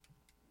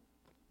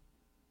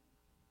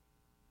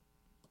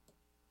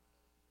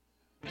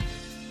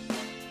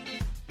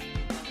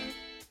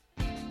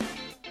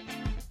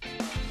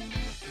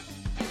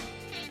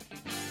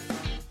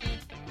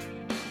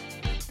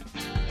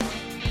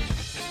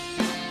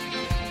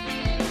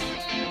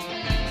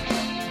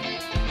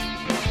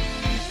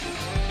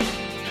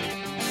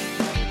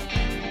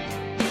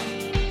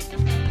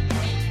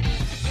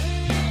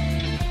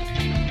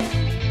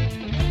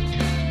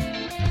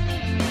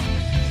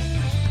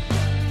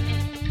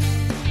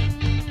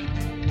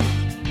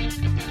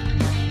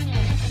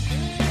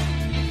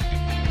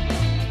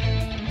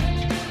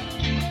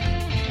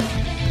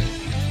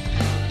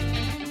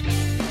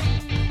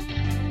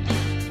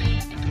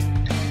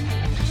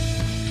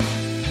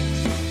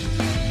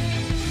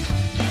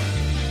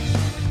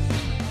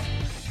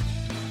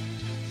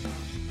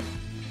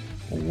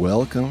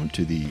Welcome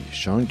to the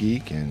Sean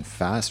Geek and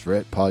Fast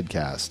Ret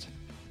podcast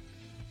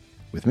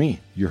with me,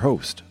 your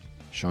host,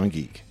 Sean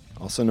Geek,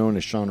 also known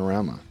as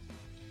Seanorama.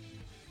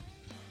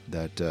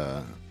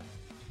 That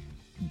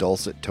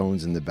dulcet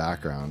tones in the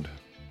background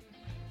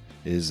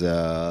is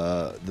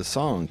the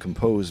song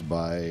composed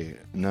by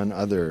none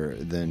other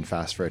than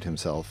Fast Ret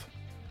himself,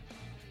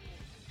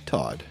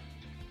 Todd.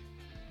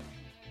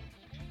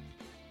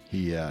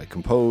 He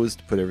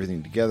composed, put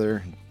everything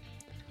together,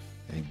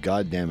 and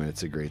god damn it,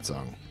 it's a great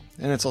song.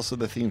 And it's also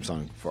the theme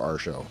song for our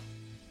show.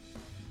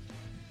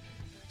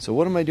 So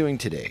what am I doing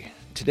today?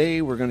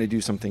 Today we're going to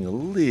do something a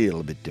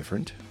little bit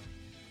different.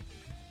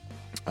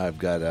 I've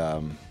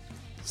got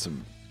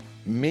some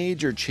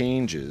major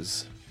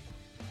changes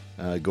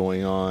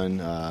going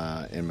on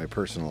in my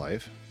personal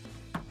life.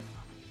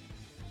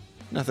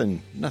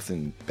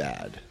 Nothing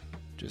bad.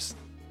 Just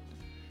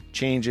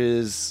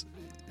changes.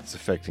 It's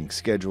affecting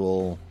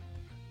schedule,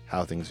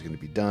 how things are going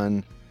to be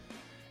done,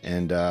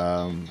 and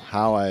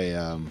how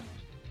I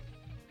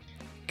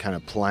kind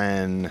of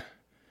plan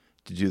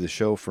to do the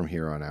show from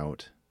here on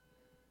out.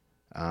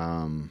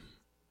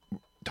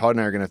 Todd and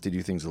I are going to have to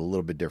do things a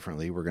little bit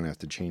differently. We're going to have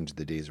to change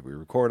the days that we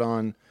record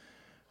on.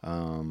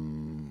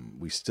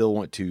 We still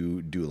want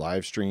to do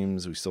live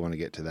streams. We still want to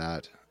get to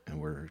that, and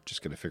we're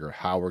just going to figure out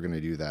how we're going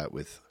to do that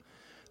with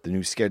the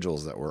new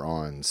schedules that we're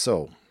on.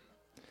 So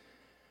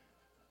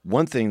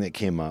one thing that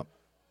came up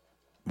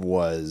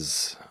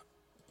was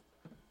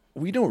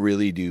we don't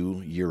really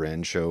do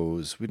year-end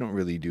shows. We don't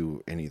really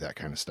do any of that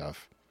kind of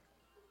stuff.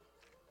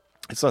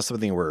 It's not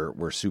something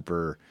we're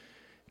super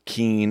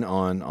keen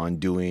on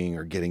doing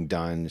or getting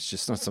done. It's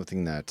just not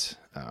something that,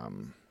 I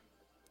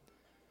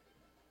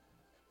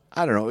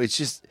don't know. It's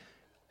just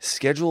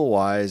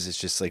schedule-wise, it's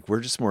just like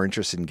we're just more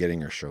interested in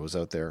getting our shows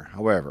out there.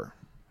 However,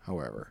 I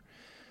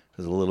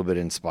was a little bit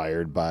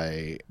inspired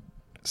by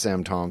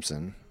Sam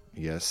Thompson.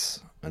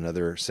 Yes,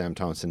 another Sam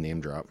Thompson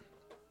name drop.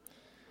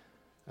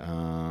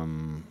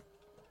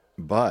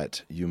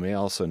 But you may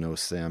also know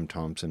Sam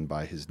Thompson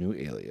by his new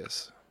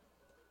alias,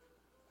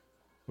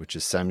 which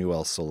is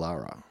Samuel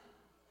Solara.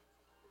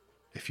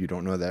 If you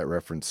don't know that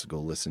reference, go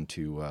listen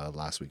to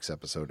last week's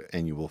episode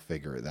and you will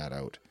figure that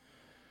out.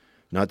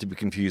 Not to be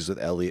confused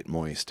with Elliot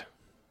Moist.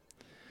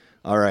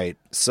 All right,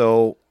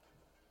 so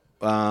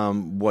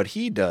what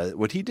he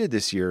did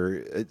this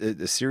year,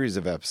 a series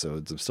of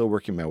episodes. I'm still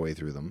working my way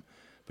through them,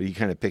 but he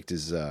kind of picked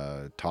his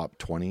top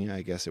 20,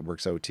 I guess it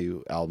works out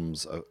to,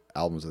 albums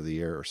of the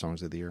year or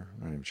songs of the year.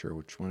 I'm not even sure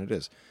which one it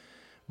is.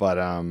 But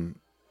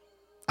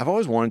I've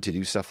always wanted to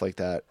do stuff like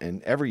that.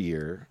 And every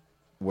year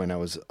when I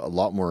was a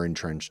lot more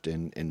entrenched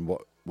in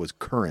what was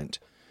current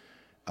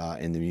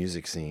in the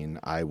music scene,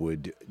 I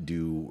would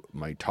do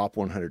my top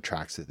 100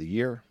 tracks of the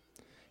year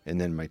and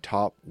then my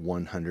top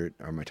 100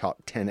 or my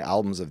top 10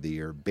 albums of the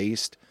year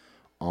based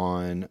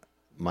on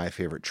my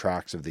favorite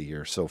tracks of the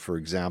year. So for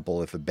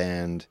example, if a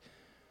band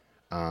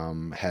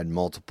had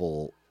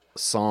multiple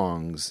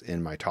songs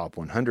in my top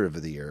 100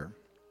 of the year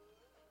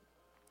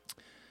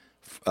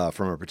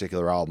from a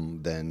particular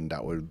album, then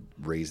that would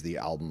raise the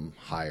album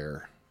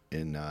higher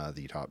in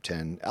the top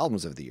 10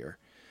 albums of the year.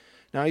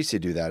 Now I used to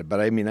do that,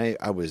 but I mean, I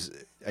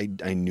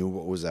knew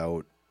what was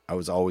out. I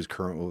was always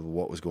current with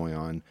what was going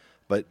on,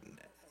 but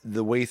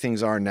the way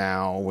things are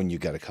now, when you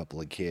got a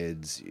couple of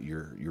kids,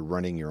 you're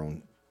running your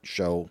own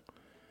show,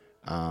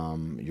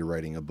 you're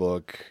writing a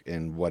book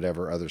and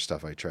whatever other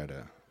stuff I try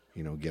to,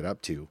 get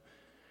up to,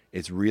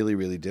 it's really,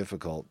 really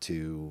difficult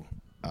to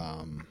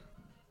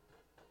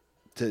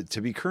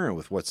be current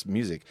with what's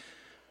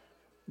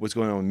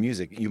going on with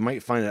music. You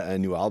might find a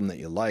new album that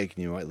you like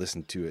and you might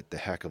listen to it the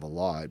heck of a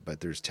lot, but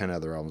there's 10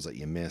 other albums that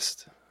you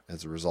missed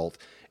as a result.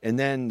 And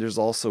then there's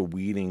also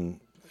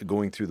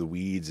going through the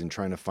weeds and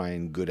trying to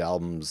find good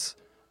albums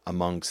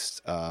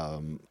amongst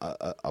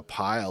a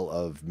pile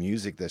of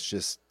music that's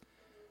just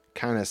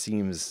kind of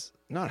seems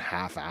not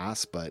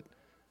half-ass, but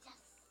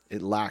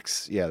it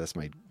lacks. Yeah, that's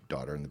my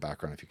daughter in the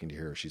background. If you can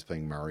hear her, she's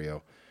playing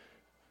Mario.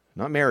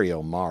 Not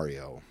Mario,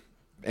 Mario.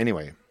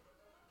 Anyway,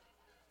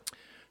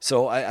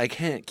 so I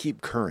can't keep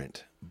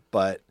current,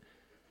 but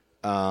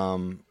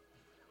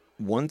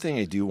one thing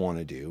I do want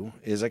to do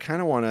is I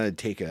kind of want to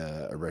take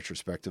a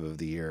retrospective of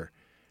the year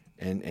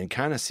and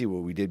kind of see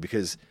what we did,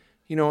 because,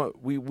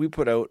 we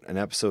put out an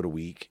episode a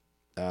week,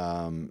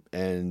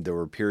 and there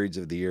were periods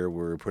of the year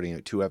where we were putting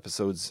out 2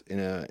 episodes in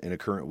a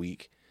current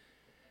week,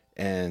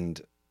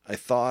 and I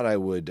thought I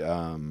would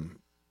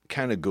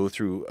kind of go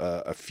through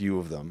a few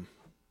of them.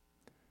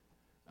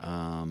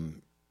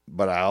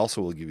 But I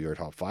also will give you our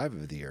top 5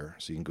 of the year,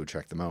 so you can go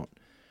check them out.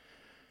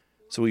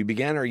 So we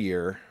began our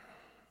year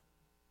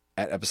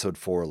at episode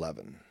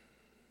 411.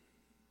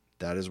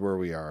 That is where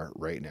we are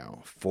right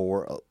now.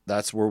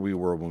 That's where we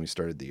were when we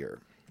started the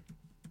year.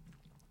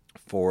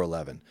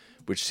 411,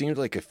 which seemed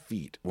like a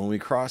feat. When we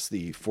crossed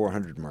the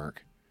 400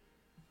 mark,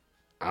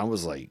 I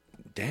was like,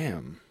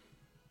 damn.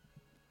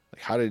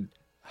 Like, how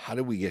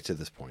did we get to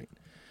this point?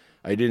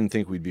 I didn't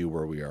think we'd be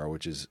where we are,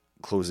 which is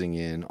closing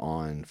in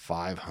on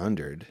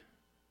 500,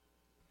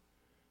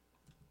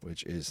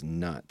 which is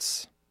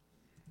nuts.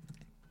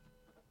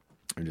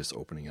 I'm just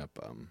opening up.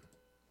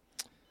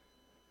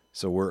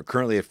 So we're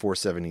currently at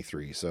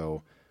 473.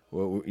 So,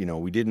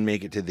 we didn't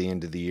make it to the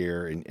end of the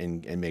year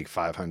and make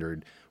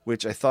 500,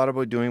 which I thought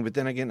about doing. But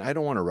then again, I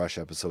don't want to rush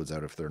episodes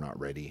out if they're not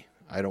ready.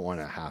 I don't want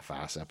to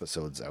half-ass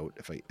episodes out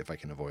if I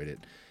can avoid it,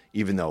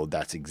 even though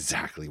that's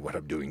exactly what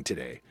I'm doing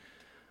today.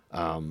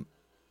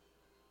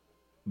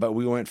 But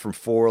we went from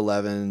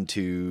 411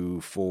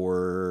 to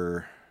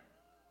 4.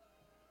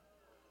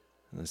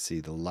 Let's see.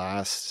 The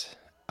last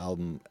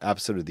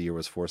episode of the year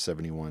was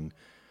 471,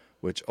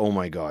 which, oh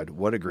my God,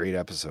 what a great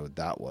episode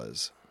that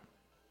was.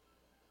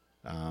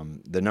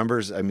 The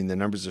numbers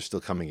are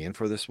still coming in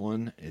for this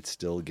one. It's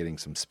still getting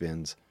some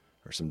spins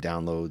or some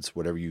downloads,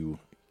 whatever you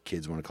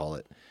kids want to call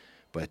it.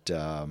 But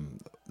the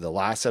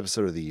last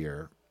episode of the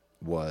year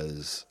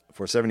was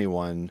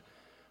 471,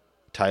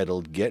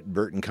 titled "Get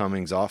Burton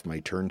Cummings Off My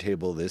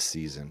Turntable This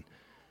Season."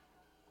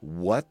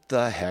 What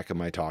the heck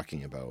am I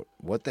talking about?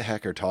 What the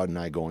heck are Todd and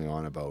I going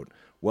on about?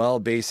 Well,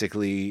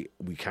 basically,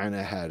 we kind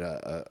of had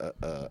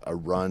a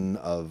run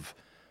of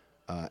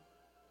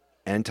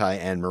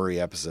anti-Anne Murray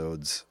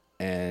episodes,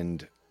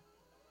 and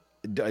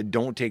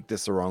don't take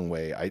this the wrong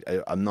way.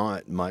 I'm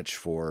not much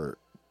for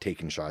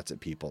taking shots at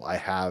people. I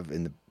have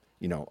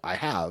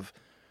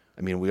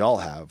I mean, we all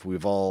have.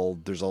 All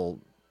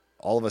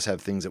of us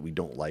have things that we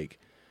don't like,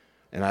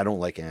 and I don't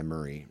like Anne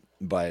Murray.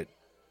 But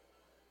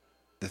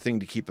the thing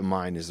to keep in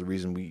mind is the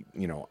reason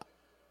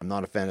I'm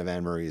not a fan of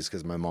Anne Murray is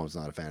because my mom's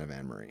not a fan of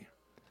Anne Murray.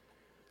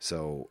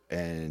 So,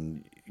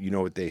 and you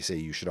know what they say,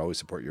 you should always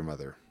support your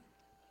mother.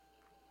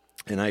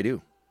 And I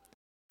do.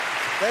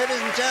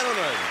 Ladies and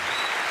gentlemen,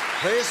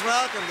 please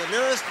welcome the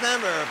newest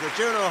member of the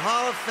Juno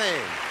Hall of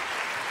Fame,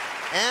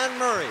 Anne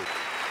Murray.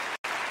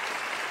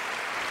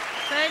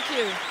 Thank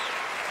you.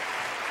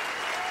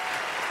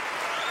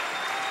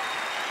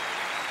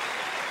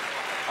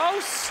 Oh,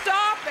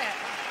 stop it.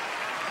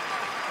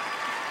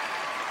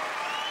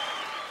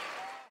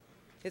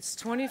 It's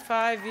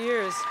 25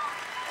 years.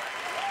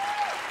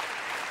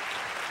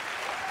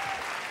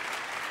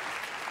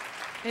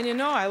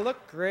 And I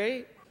look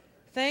great.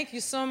 Thank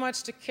you so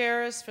much to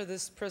Karis for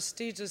this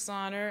prestigious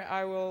honor.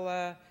 I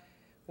will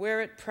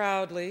wear it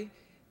proudly.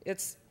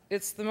 It's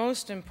the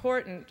most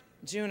important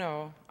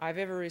Juno I've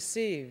ever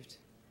received,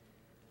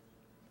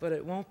 but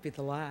it won't be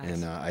the last.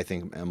 And I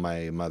think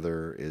my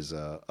mother is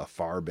a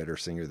far better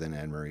singer than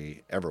Anne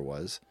Murray ever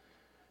was,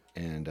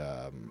 and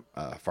a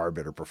far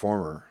better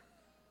performer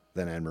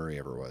than Anne Murray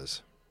ever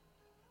was.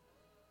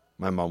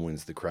 My mom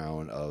wins the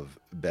crown of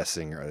best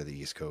singer out of the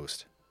East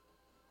Coast.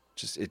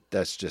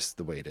 That's just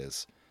the way it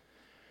is.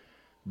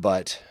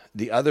 But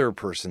the other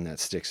person that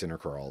sticks in her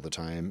car all the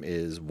time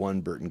is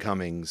one Burton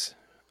Cummings,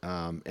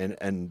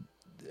 and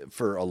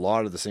for a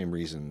lot of the same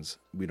reasons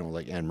we don't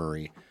like Anne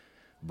Murray,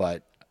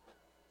 but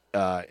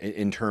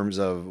in terms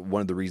of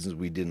one of the reasons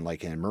we didn't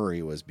like Anne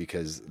Murray was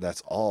because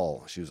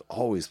she was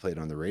always played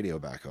on the radio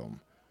back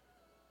home.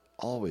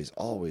 Always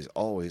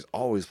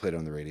played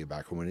on the radio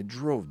back home, and it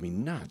drove me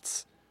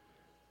nuts.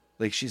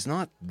 Like, she's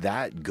not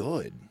that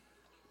good.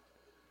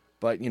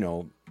 But,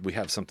 we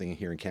have something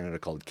here in Canada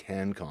called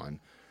CanCon,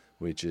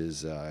 which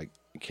is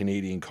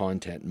Canadian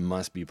content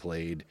must be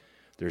played.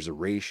 There's a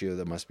ratio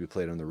that must be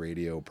played on the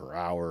radio per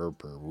hour,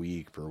 per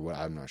week, per what.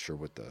 I'm not sure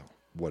what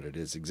it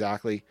is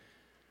exactly.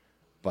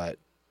 But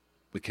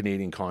with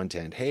Canadian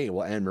content, hey,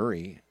 well, Anne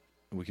Murray,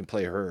 we can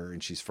play her,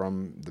 and she's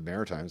from the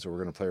Maritimes, so we're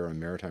going to play her on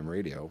Maritime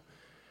radio.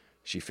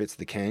 She fits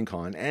the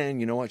CanCon,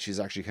 and you know what? She's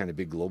actually kind of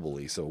big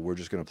globally, so we're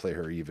just going to play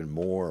her even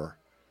more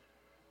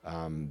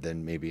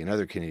than maybe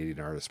another Canadian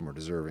artist more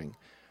deserving.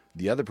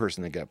 The other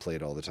person that got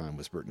played all the time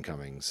was Burton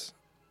Cummings.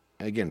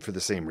 Again, for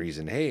the same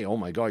reason. Hey, oh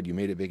my God, you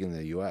made it big in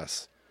the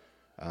U.S.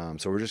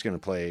 So we're just going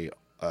to play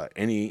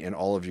any and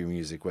all of your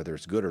music, whether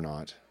it's good or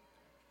not.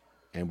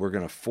 And we're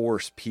going to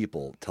force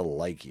people to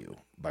like you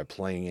by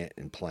playing it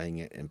and playing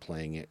it and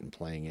playing it and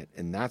playing it.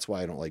 And that's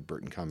why I don't like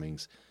Burton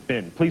Cummings.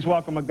 Please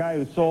welcome a guy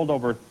who sold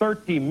over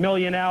 30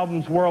 million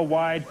albums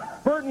worldwide,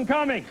 Burton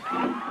Cummings.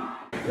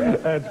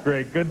 That's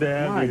great. Good to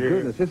have you here. My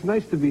goodness, it's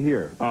nice to be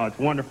here. Oh, it's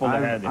wonderful to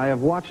have you. I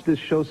have watched this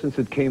show since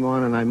it came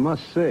on, and I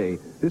must say,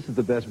 this is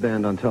the best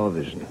band on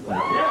television.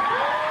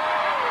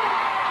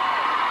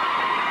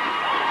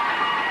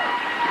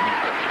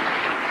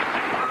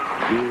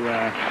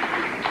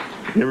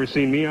 You ever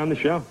seen me on the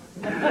show?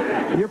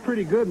 You're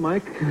pretty good,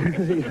 Mike.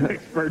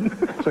 Thanks, Burton.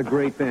 It's a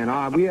great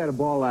band. We had a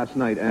ball last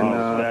night, and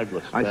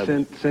fabulous. I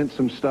sent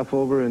some stuff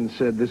over and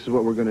said, this is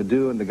what we're going to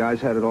do, and the guys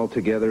had it all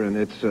together, and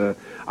it's...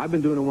 I've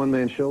been doing a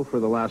one-man show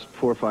for the last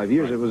 4 or 5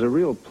 years. It was a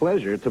real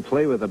pleasure to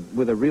play with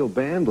a real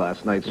band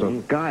last night,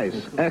 so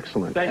guys,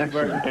 excellent. Thank you,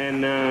 Burton.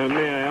 And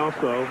may I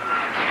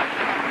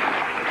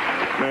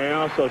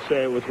also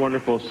say it was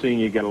wonderful seeing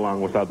you get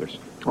along with others.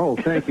 Oh,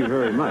 thank you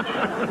very much.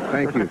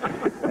 Thank you.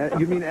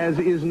 You mean as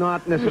is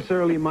not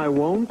necessarily my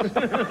wont?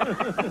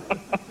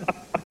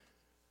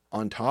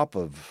 On top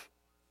of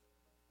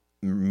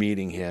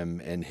meeting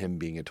him and him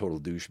being a total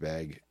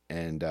douchebag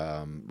and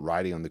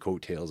riding on the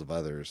coattails of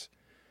others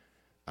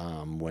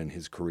when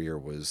his career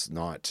was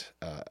not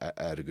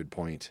at a good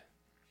point,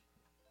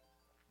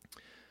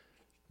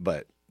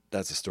 But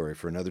that's a story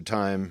for another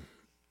time.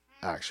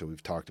 Actually,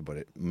 we've talked about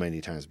it many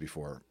times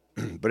before.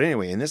 But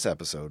anyway, in this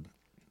episode,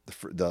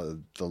 the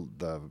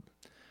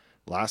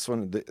last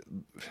one,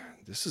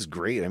 this is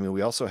great. I mean,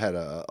 we also had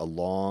a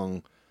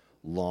long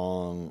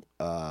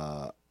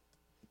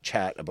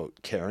chat about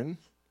Karen,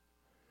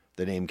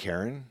 the name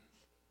Karen.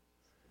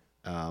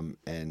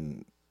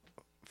 And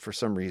for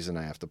some reason,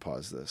 I have to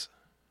pause this.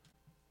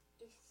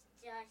 It's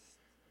just...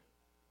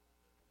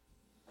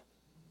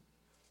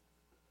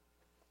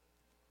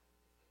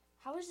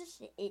 How is this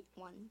the 8th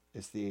one?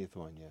 It's the 8th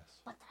one, yes.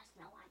 But that's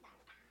not one that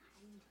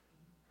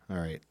time. All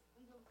right.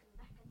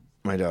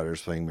 My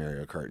daughter's playing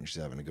Mario Kart and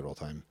she's having a good old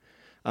time.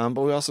 But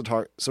we also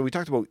we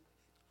talked about,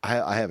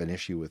 I have an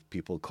issue with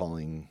people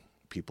calling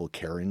people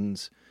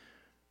Karens.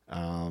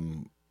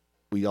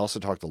 We also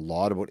talked a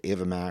lot about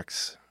Ava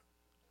Max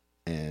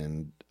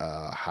and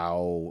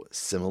how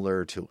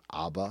similar to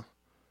ABBA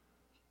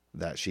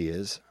that she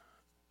is.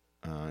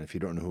 If you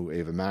don't know who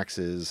Ava Max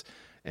is,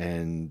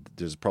 and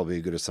there's probably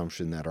a good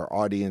assumption that our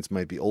audience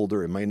might be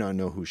older and might not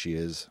know who she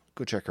is,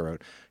 go check her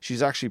out.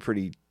 She's actually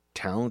pretty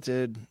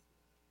talented.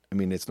 I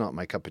mean, it's not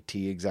my cup of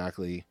tea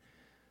exactly,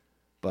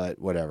 but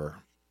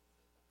whatever.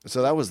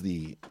 So that was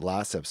the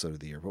last episode of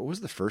the year. What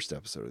was the first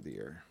episode of the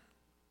year?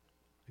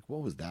 Like,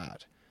 what was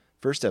that?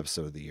 First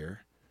episode of the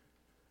year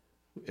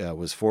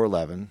was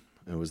 411.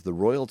 It was the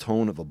royal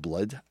tone of a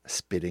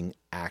blood-spitting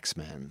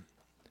axeman.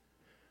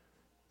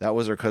 That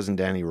was our cousin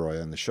Danny Roy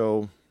on the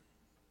show.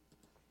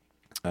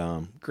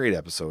 Great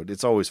episode.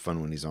 It's always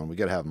fun when he's on. We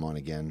got to have him on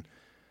again.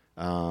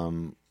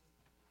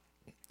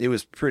 It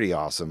was pretty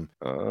awesome.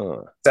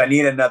 I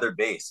need another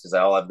bass because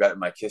all I've got in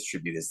my Kiss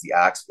tribute is the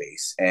axe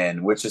bass,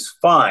 and which is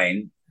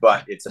fine,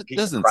 but it's a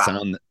piece of crap.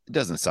 It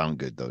doesn't sound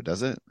good though,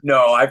 does it?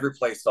 No, I've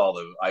replaced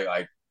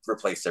I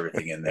replaced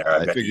everything in there.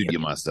 I figured you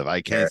must have.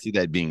 I can't see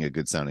that being a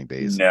good sounding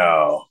bass.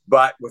 No,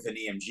 but with an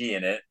EMG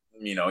in it,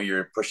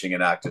 you're pushing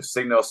an active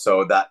signal,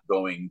 so that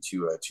going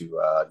to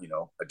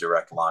a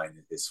direct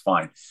line is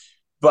fine.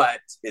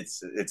 But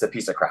it's a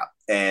piece of crap,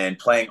 and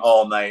playing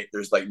all night,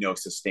 there's like no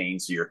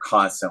sustain, so you're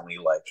constantly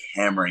like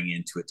hammering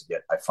into it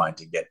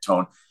to get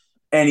tone.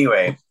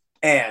 Anyway,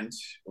 and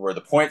where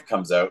the point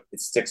comes out, it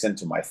sticks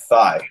into my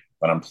thigh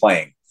when I'm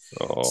playing.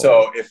 Oh.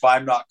 So if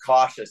I'm not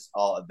cautious,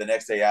 the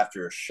next day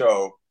after a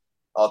show,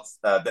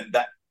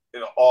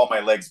 all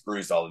my legs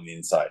bruised all the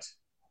inside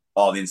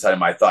of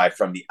my thigh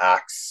from the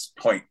axe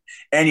point.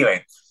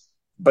 Anyway.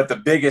 But the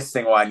biggest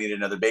thing why I need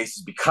another bass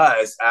is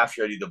because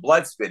after I do the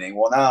blood spinning,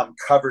 well, now I'm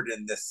covered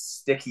in this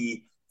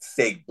sticky,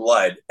 fake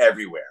blood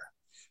everywhere.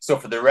 So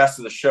for the rest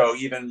of the show,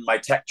 even my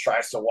tech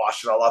tries to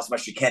wash it all off as much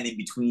as she can in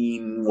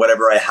between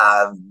whatever I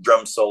have,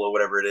 drum solo,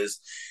 whatever it is.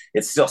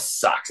 It still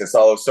sucks.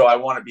 So I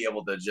want to be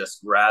able to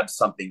just grab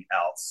something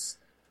else.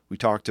 We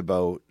talked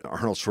about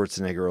Arnold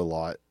Schwarzenegger a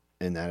lot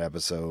in that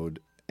episode,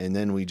 and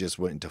then we just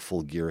went into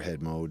full gearhead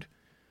mode.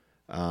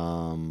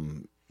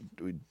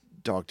 We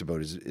talked about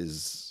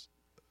his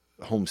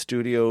home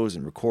studios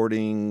and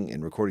recording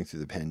through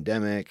the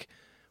pandemic.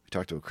 We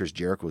talked about Chris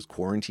Jericho's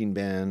quarantine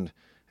band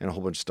and a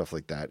whole bunch of stuff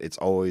like that. It's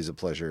always a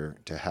pleasure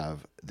to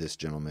have this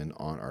gentleman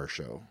on our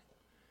show.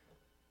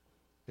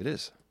 It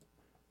is.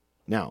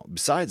 Now,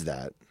 besides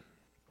that,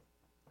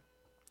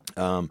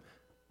 our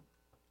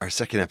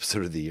second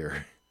episode of the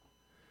year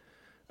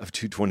of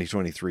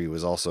 2023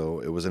 was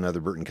another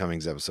Burton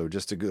Cummings episode,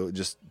 just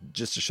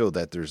to show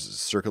that there's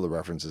circular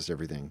references to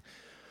everything.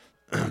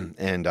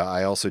 And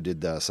I also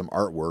did some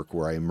artwork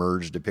where I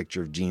merged a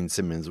picture of Gene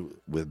Simmons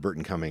with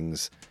Burton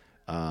Cummings.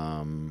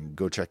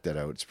 Go check that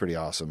out. It's pretty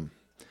awesome.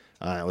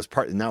 That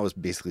was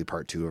basically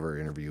part 2 of our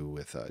interview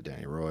with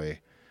Danny Roy.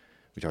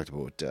 We talked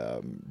about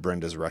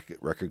Brenda's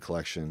record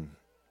collection.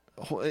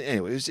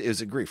 Anyway, it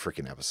was a great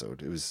freaking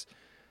episode. It was,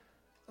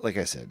 like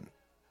I said,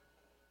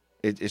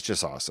 it's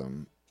just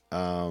awesome.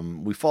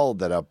 We followed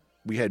that up.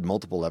 We had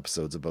multiple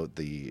episodes about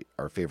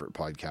our favorite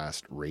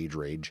podcast,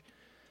 Rage.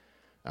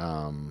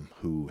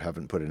 Who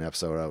haven't put an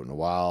episode out in a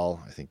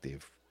while. I think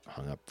they've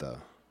hung up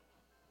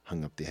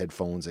the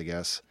headphones, I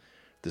guess,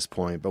 at this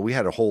point. But we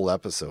had a whole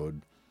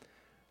episode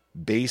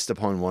based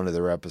upon one of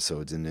their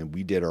episodes, and then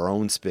we did our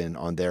own spin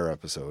on their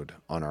episode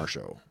on our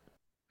show.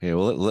 Yeah,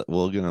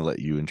 we're gonna let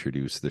you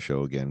introduce the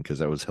show again because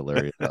that was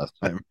hilarious last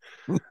time.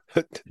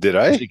 Did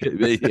I?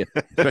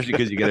 Especially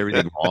because you get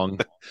everything wrong.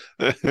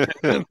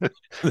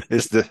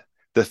 It's the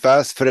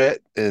fast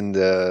fret and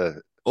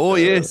oh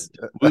yes,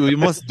 we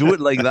must do it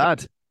like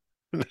that.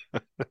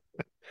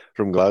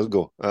 From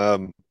Glasgow.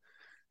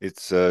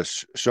 It's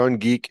Sean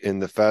Geek in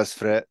the Fast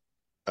Fret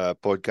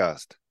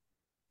podcast,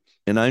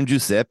 and I'm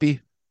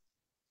Giuseppe.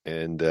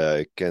 And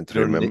I can't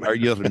remember.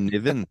 You're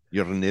Niven.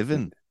 You're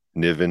Niven.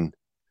 Niven.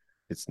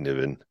 It's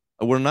Niven.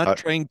 We're not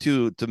trying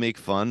to make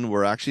fun.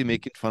 We're actually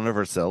making fun of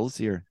ourselves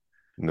here.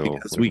 No,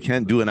 because we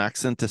can't do an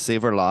accent to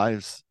save our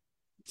lives.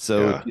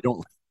 So if you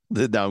don't.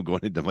 Now I'm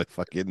going into my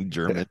fucking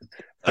German.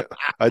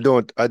 I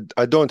don't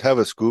have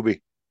a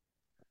Scooby.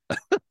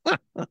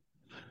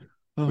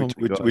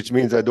 Which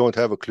means I don't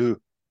have a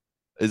clue.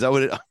 Is that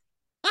what it?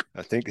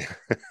 I think.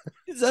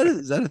 Is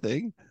that a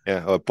thing?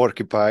 Yeah, or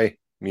porcupine.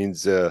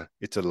 means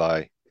it's a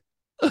lie.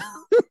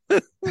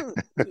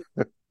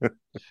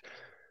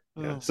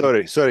 Yeah.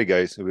 Sorry,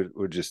 guys.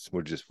 We're just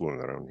fooling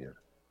around here.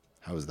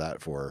 How's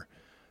that for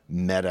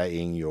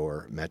meta-ing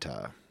your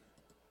meta?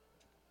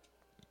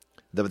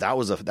 That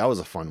was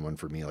a fun one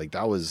for me. Like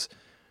that was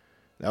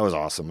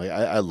awesome. Like,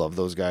 I love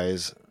those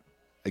guys.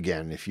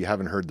 Again, if you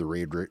haven't heard the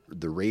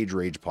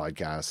Rage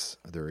podcast,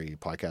 they're a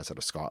podcast out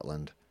of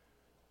Scotland.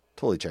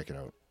 Totally check it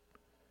out.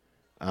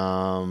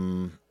 I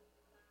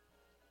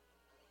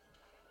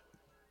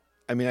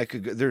mean, I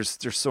could. There's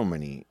so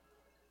many.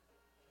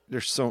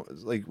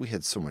 We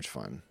had so much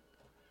fun.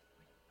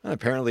 And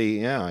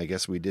apparently, yeah, I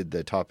guess we did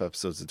the top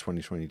episodes of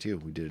 2022.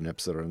 We did an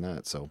episode on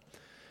that. So,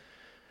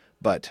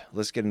 but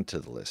let's get into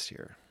the list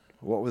here.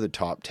 What were the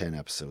top 10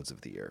 episodes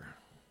of the year?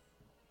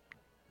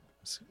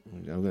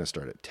 I'm going to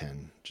start at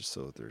 10, just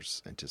so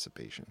there's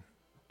anticipation.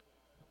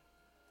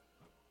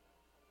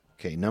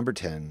 Okay, number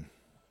 10.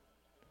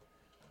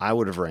 I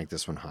would have ranked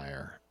this one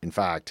higher. In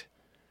fact,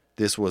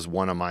 this was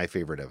one of my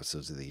favorite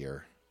episodes of the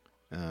year,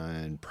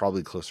 and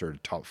probably closer to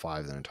top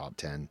 5 than a top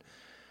 10,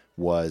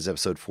 was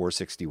episode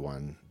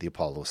 461, The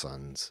Apollo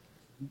Sons.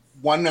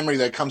 One memory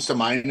that comes to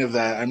mind of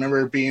that, I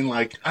remember it being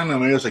like, I don't know,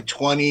 maybe it was like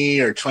 20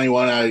 or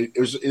 21. It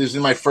was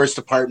in my first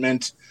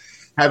apartment,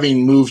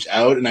 having moved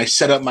out, and I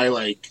set up my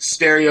like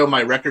stereo,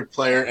 my record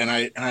player, and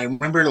I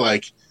remember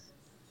like,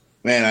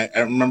 man, I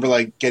remember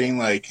like getting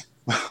like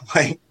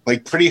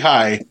pretty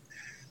high,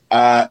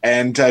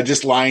 and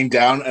just lying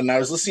down, and I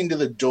was listening to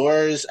the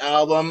Doors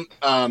album,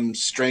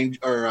 Strange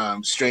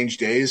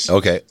Days.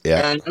 Okay,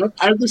 yeah. And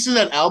I listened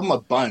to that album a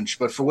bunch,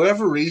 but for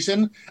whatever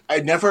reason, I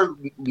never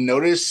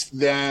noticed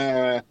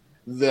the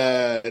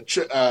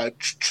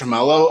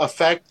tremolo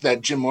effect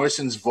that Jim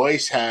Morrison's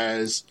voice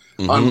has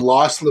on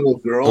Lost Little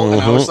Girl,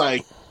 and I was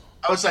like,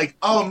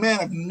 oh man,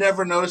 I've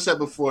never noticed that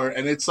before.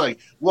 And it's like,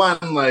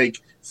 one, like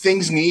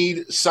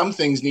some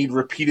things need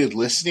repeated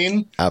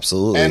listening.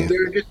 Absolutely. And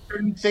there are just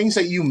certain things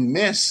that you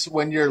miss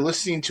when you're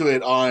listening to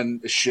it on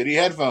shitty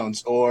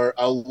headphones or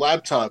a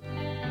laptop.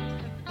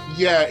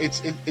 Yeah,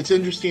 it's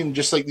interesting,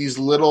 just like these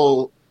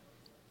little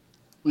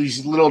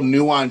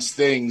nuanced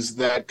things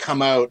that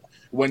come out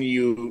when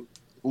you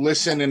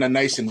listen in a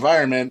nice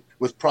environment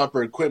with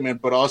proper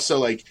equipment, but also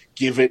like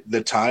give it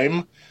the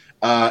time,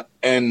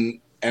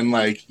 and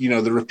like, you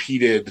know, the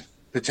repeated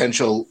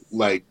potential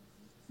like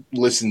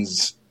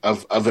listens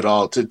of it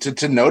all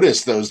to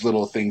notice those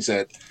little things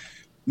that,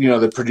 you know,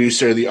 the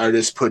producer, the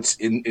artist puts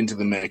into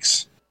the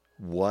mix.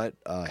 What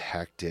a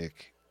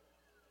hectic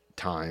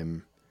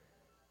time.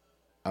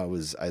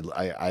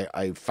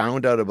 I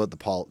found out about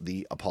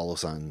the Apollo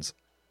Sons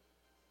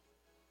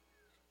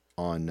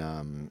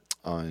on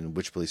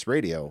Witch Police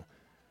Radio,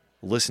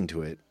 listened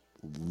to it,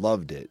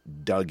 loved it,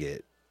 dug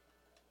it,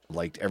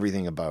 liked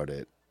everything about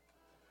it,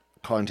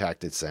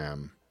 contacted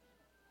Sam.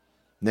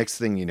 Next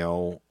thing you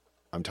know,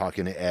 I'm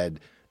talking to Ed,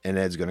 and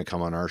Ed's going to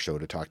come on our show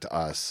to talk to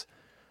us.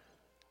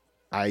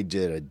 I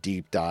did a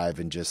deep dive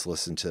and just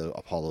listened to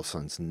Apollo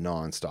Sons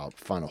nonstop,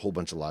 found a whole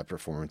bunch of live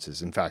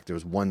performances. In fact, there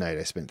was one night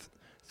I spent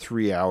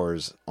 3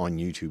 hours on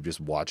YouTube just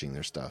watching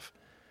their stuff.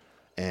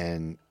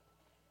 And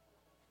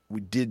we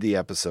did the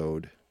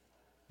episode.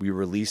 We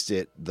released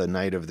it the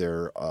night of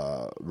their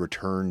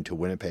return to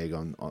Winnipeg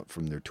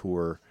from their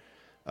tour,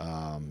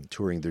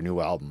 touring their new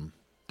album,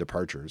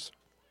 Departures,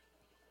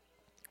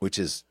 which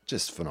is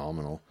just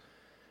phenomenal.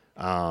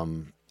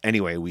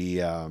 Anyway, we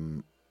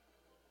had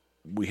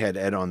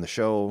Ed on the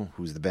show,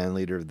 who's the band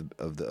leader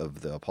of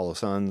the Apollo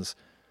Sons.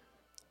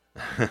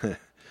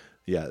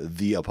 Yeah,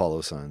 the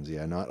Apollo Sons.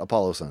 Yeah, not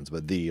Apollo Sons,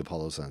 but the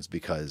Apollo Sons,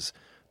 because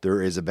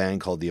there is a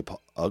band called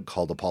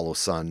Apollo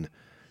Sun,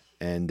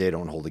 and they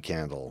don't hold a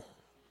candle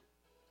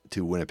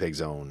to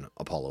Winnipeg's own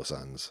Apollo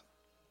Sons.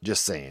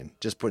 Just saying,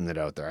 just putting it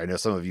out there. I know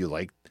some of you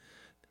like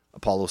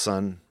Apollo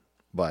Sun,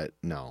 but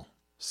no,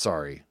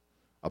 sorry,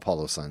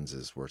 Apollo Sons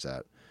is where it's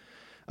at.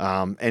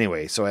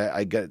 Anyway, so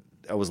I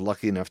was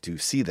lucky enough to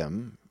see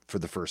them for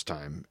the first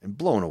time and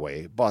blown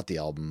away. Bought the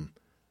album.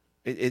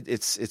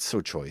 It's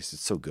so choice.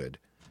 It's so good.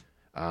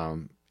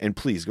 And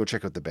please go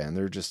check out the band.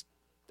 They're just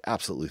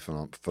absolutely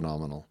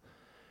phenomenal.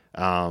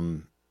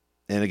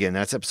 And again,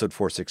 that's episode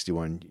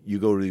 461. You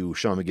go to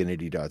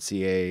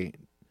SeanMcGinnity.ca,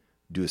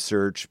 do a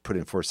search, put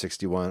in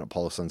 461,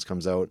 Apollo Sons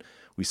comes out.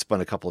 We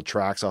spun a couple of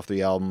tracks off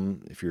the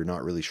album if you're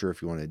not really sure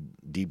if you want to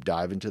deep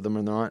dive into them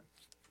or not.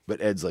 But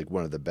Ed's like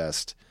one of the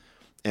best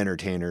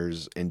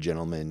entertainers and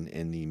gentlemen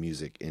in the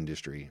music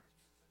industry.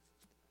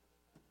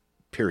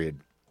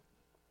 Period.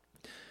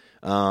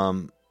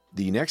 The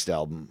next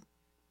album,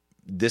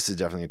 this is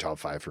definitely a top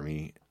 5 for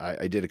me.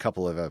 I did a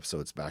couple of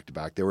episodes back to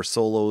back. There were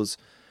solos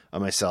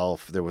of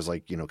myself. There was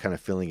like, you know, kind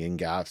of filling in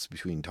gaps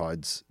between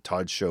Todd's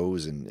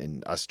shows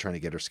and us trying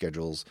to get our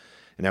schedules.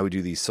 And I would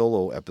do these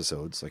solo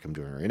episodes like I'm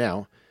doing right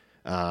now,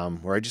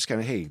 where I just kind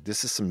of, hey,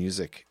 this is some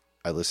music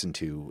I listen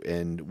to.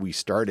 And we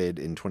started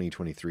in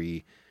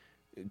 2023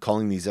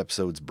 calling these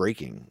episodes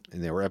Breaking.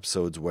 And there were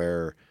episodes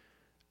where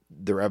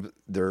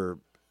they're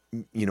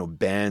you know,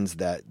 bands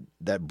that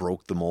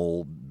broke the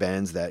mold,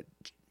 bands that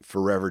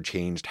forever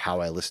changed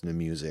how I listen to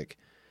music.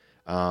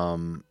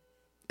 And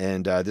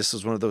this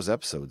was one of those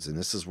episodes, and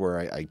this is where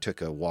I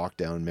took a walk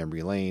down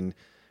memory lane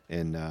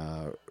and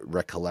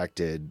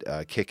recollected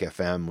Kick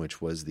FM,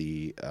 which was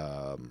the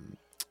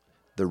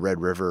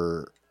Red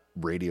River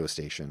radio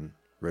station,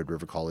 Red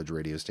River College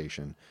radio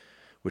station,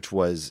 which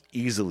was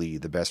easily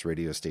the best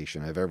radio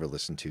station I've ever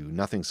listened to.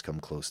 Nothing's come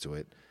close to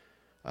it.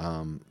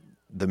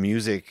 The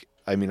music,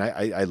 I mean,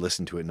 I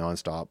listened to it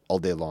nonstop all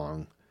day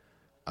long.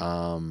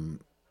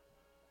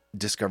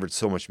 Discovered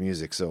so much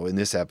music. So in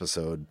this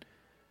episode,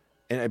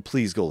 and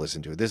please go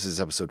listen to it. This is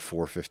episode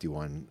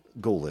 451.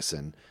 Go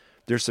listen.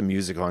 There's some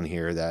music on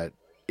here that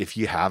if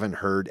you haven't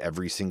heard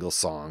every single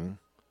song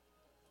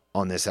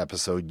on this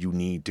episode, you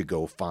need to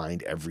go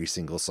find every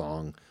single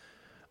song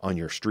on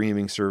your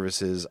streaming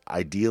services.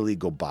 Ideally,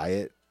 go buy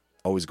it.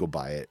 Always go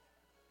buy it.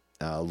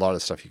 A lot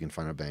of stuff you can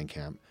find on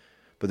Bandcamp.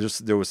 But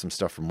there was some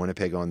stuff from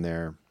Winnipeg on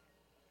there.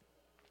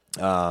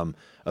 Of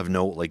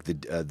note, like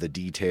the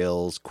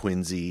Details,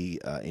 Quincy,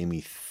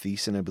 Amy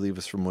Thiessen, I believe,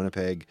 was from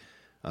Winnipeg.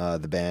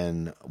 The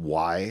band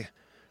Y,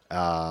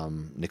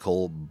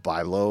 Nicole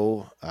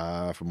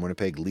Bilo from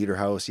Winnipeg, Leader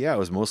House. Yeah, it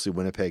was mostly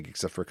Winnipeg,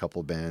 except for a couple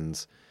of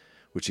bands,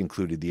 which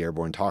included the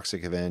Airborne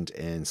Toxic event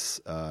and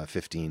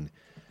 15.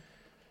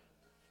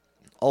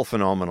 All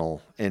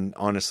phenomenal. And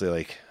honestly,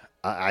 like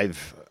I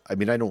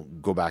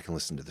don't go back and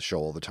listen to the show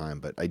all the time,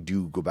 but I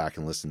do go back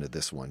and listen to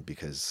this one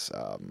because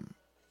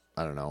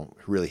I don't know,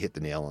 really hit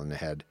the nail on the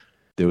head.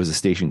 There was a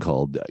station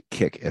called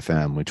Kick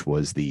FM, which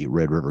was the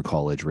Red River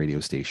College radio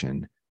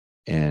station.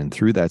 And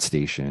through that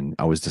station,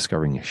 I was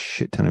discovering a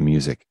shit ton of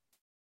music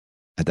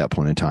at that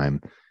point in time.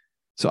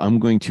 So I'm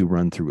going to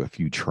run through a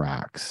few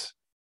tracks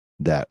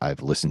that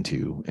I've listened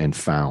to and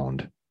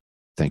found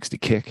thanks to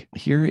Kick.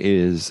 Here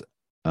is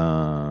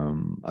a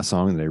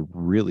song that I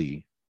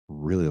really,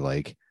 really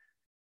like.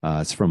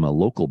 It's from a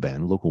local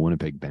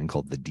Winnipeg band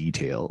called The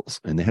Details.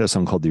 And they had a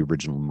song called The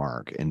Original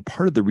Mark. And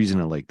part of the reason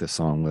I liked this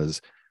song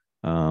was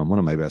one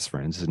of my best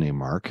friends is named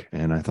Mark.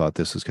 And I thought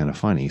this was kind of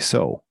funny.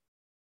 So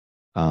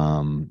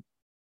I'm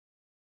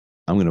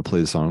going to play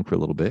the song for a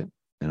little bit,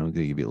 and I'm going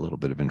to give you a little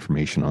bit of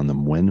information on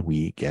them when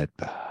we get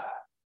back.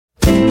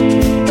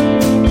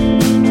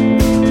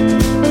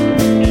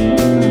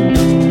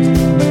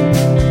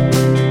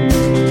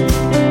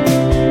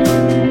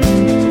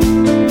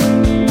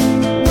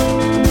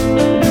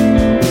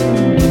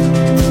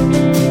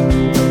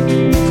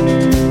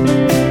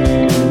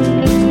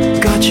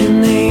 Got your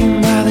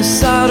name by the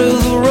side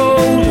of the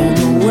road on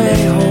the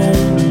way home.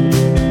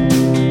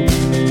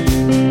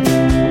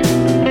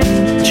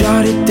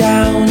 Jotted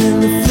down in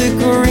the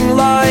flickering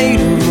light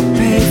of a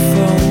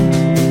payphone.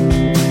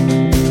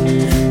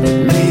 But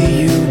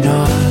may you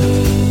not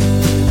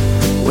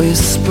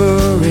whisper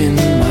in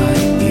my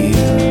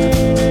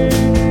ear.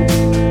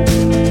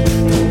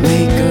 Don't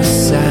make a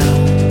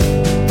sound,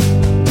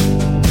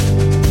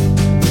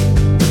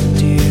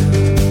 dear.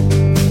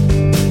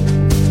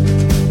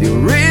 The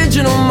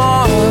original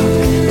Mark, a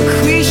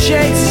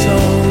cliched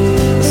song,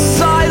 a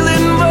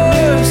silent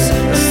verse,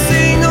 a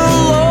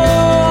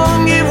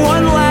sing-along, give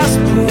one last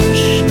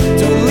push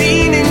to a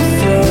leaning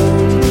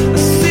throne, a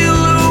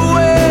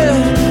silhouette,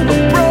 a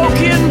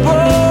broken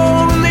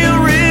bone. The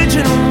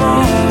original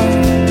Mark,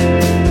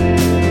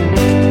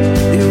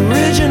 the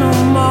original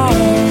Mark.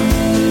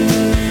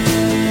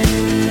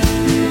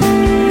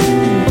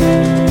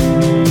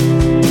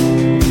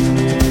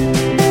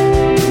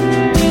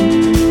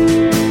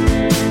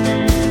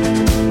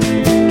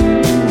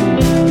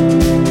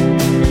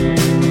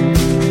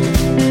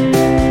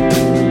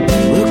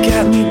 Look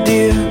at me,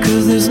 dear,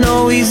 'cause there's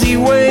no easy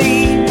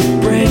way to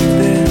break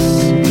this.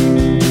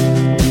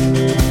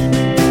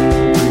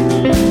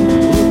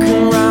 Looking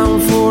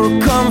around for a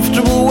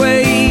comfortable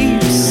way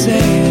to say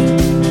it.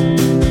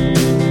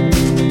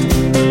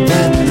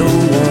 Let the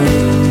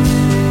world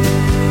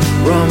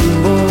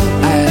rumble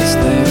as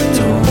they're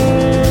told.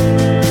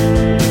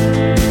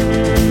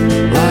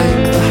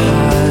 Like the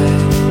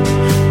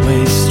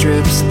highway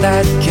strips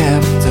that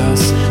kept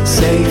us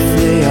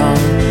safely on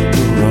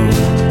the road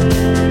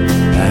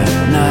at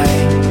night.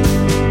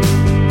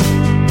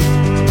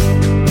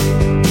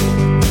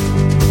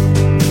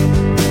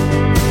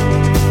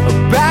 A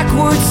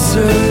backward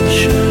search,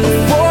 a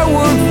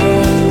forward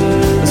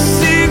roll, a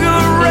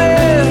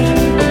cigarette,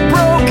 a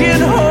broken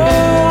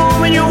home,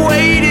 and you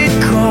waited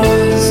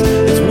 'cause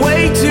it's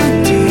way too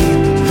deep.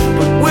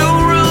 But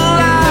we'll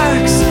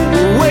relax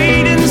and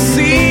wait and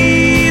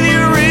see. The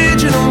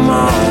original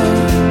Mark,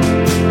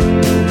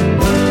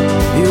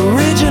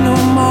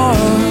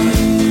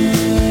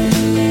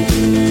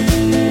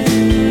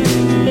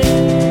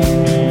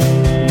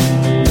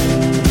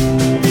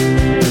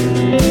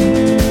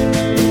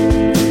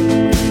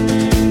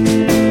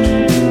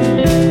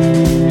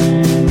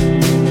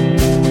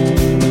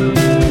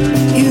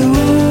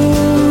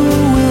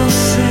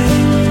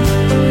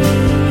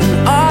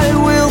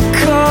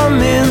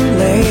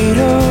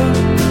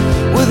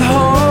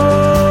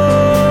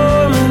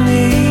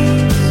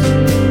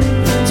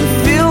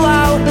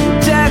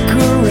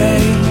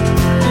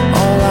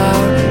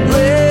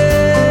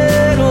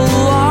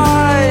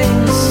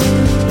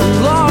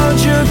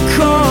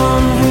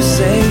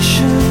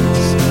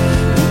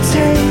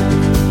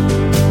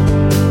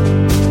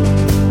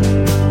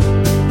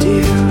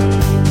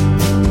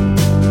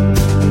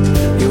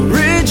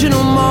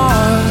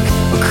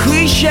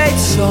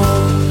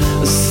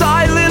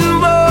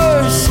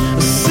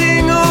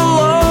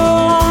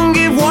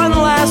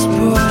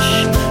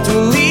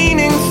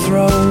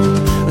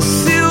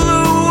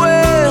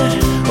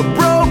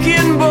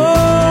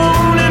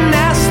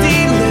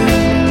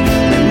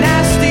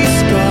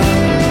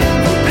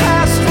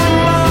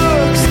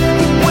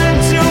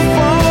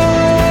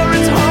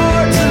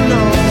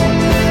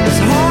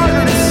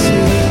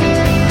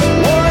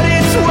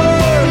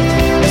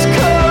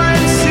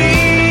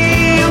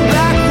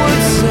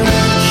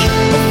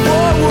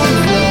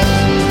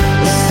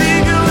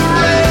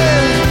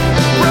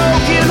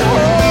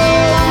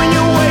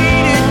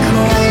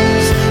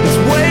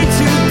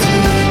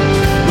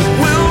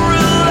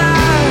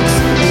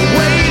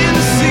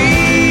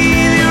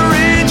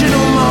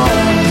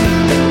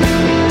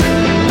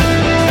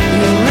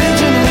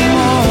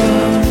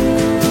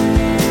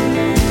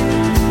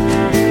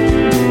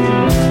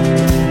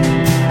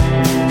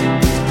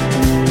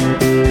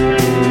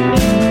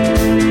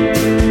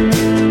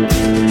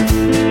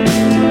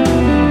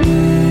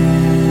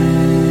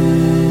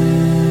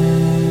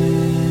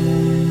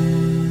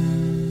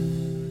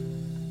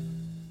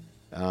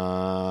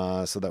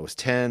 that was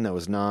 10. That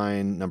was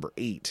 9. Number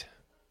 8.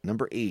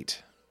 Number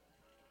 8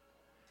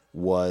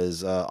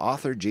 was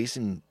author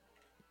Jason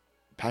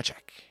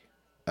Pachak.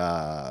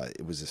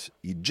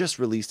 He just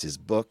released his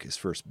book, his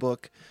first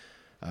book.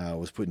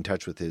 Was put in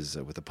touch with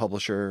the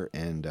publisher,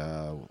 and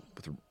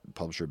with the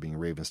publisher being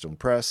Ravenstone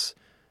Press.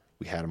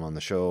 We had him on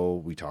the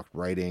show. We talked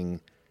writing.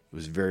 It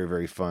was very,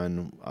 very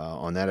fun.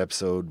 On that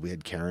episode, we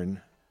had Karen,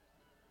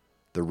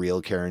 the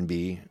real Karen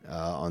B,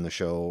 on the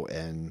show,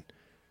 and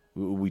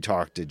we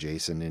talked to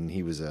Jason, and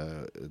he was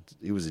a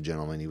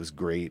gentleman. He was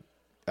great.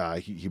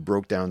 He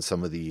broke down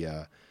some of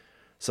the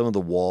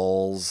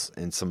walls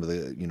and some of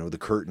the the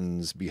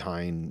curtains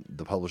behind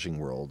the publishing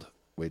world,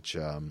 which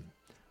a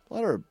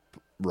lot of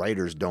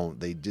writers don't.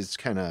 They just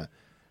kind of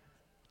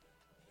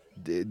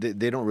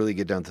they don't really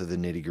get down to the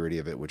nitty gritty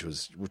of it, which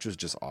was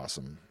just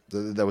awesome.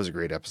 That was a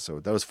great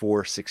episode. That was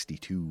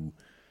 462.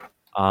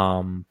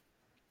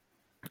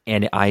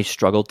 And I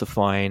struggled to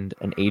find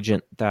an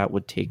agent that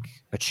would take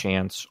a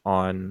chance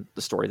on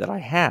the story that I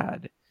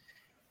had.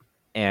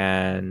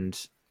 And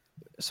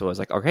so I was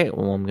like, okay,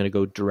 well, I'm going to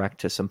go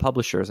direct to some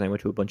publishers. And I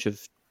went to a bunch of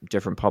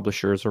different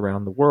publishers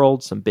around the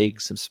world, some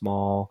big, some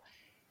small.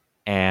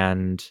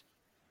 And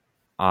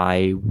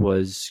I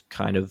was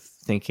kind of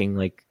thinking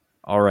like,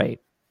 all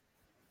right,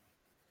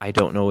 I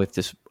don't know if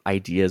this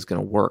idea is going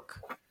to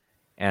work.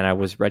 And I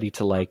was ready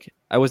to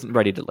I wasn't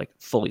ready to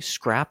fully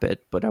scrap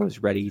it, but I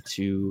was ready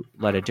to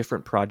let a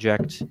different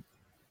project.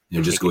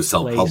 Just go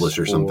self-publish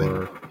or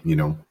something,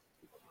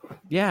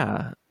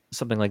 Yeah,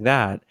 something like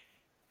that.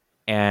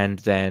 And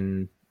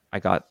then I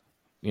got,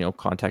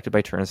 contacted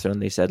by Turnstone,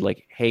 and they said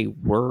hey,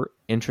 we're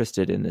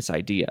interested in this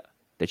idea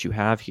that you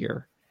have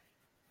here.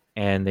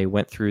 And they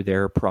went through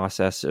their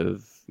process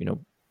of,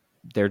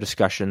 their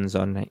discussions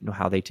on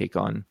how they take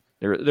on.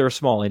 They're a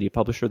small indie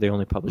publisher. They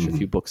only publish a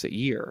few books a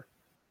year.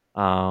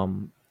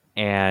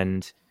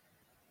 And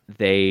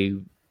they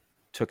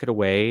took it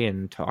away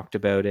and talked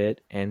about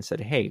it and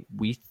said, hey,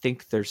 we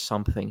think there's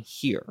something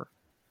here,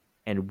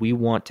 and we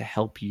want to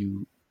help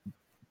you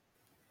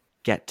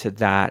get to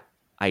that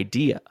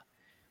idea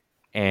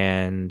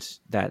and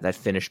that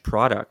finished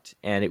product.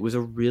 And it was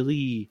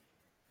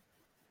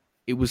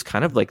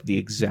kind of like the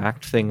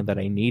exact thing that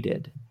I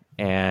needed.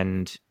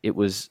 And it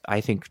was,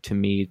 I think, to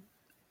me,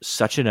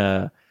 such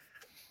a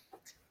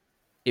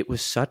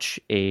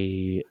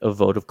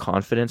vote of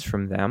confidence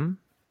from them.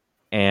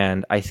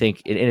 And I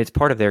think, and it's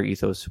part of their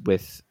ethos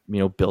with,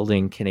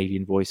 building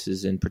Canadian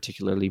voices and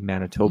particularly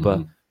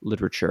Manitoba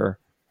literature,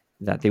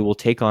 that they will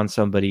take on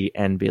somebody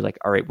and be like,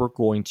 all right, we're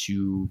going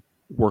to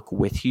work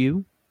with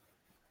you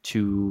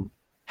to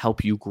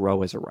help you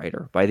grow as a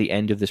writer. By the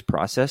end of this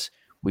process,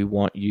 we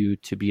want you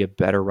to be a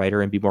better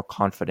writer and be more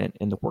confident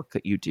in the work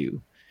that you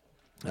do.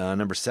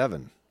 Number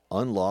 7,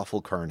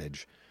 Unlawful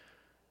Carnage,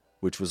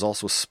 which was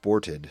also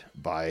sported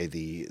by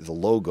the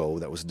logo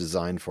that was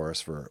designed for us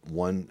for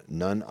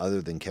none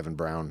other than Kevin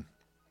Brown.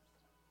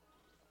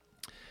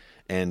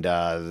 And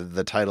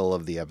the title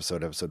of the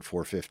episode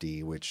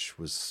 450, which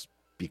was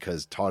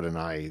because Todd and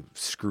I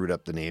screwed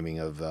up the naming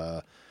of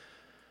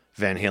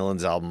Van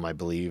Halen's album, I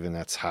believe, and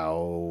that's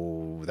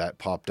how that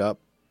popped up.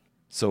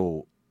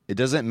 So it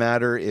doesn't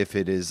matter if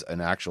it is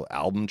an actual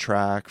album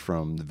track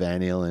from the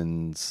Van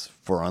Halen's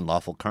For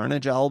Unlawful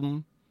Carnage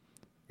album.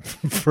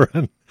 For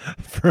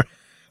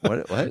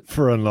what?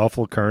 For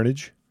Unlawful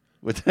Carnage?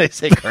 What did I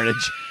say?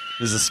 Carnage?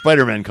 This is a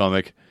Spider-Man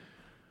comic.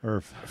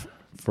 Or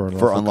for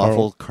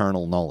Unlawful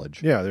Carnal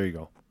Knowledge. Yeah, there you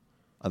go.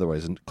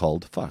 Otherwise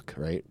called Fuck,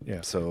 right?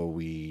 Yeah. So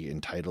we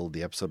entitled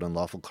the episode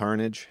Unlawful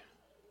Carnage.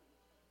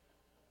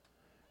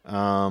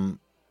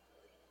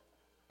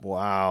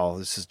 Wow,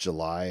 this is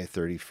July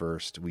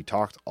 31st. We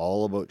talked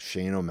all about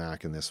Shane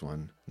O'Mac in this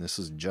one. This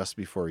was just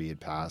before he had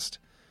passed.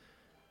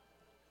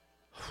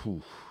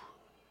 Whew.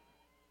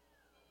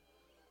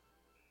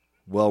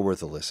 Well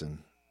worth a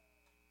listen.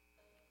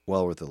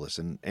 Well worth a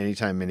listen.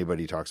 Anytime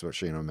anybody talks about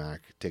Shane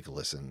O'Mac, take a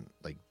listen.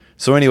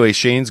 So anyway,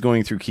 Shane's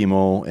going through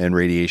chemo and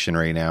radiation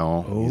right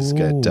now. He's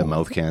got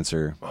mouth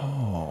cancer.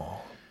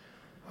 Oh,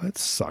 that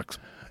sucks.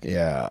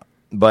 Yeah,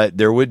 but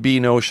there would be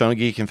no Sean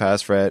Geek and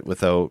Fast Fret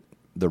without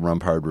the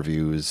Rumpard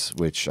reviews,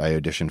 which I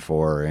auditioned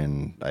for,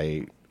 and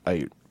I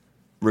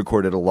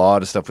recorded a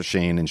lot of stuff with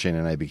Shane, and Shane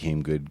and I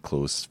became good,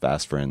 close,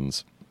 fast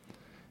friends.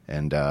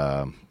 And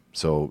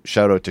so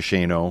shout out to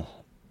Shane-O.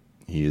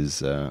 He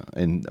is,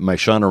 and my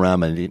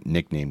Shaunorama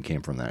nickname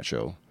came from that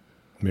show.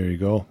 There you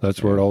go.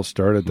 That's where it all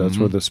started. That's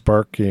where the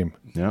spark came.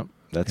 Yeah,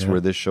 that's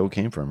where this show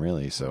came from,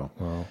 really. So,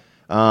 wow.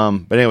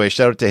 But anyway,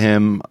 shout out to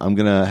him. I'm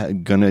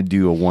gonna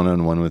do a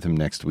one-on-one with him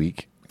next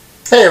week.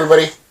 Hey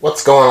everybody,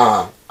 what's going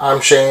on? I'm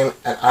Shane,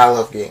 and I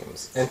love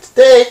games. And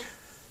today,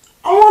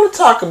 I want to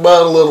talk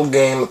about a little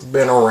game that's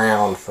been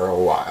around for a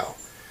while.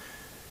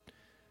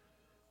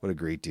 What a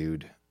great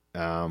dude.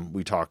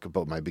 We talk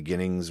about my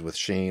beginnings with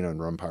Shane on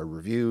Rumpard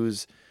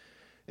Reviews.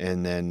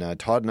 And then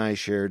Todd and I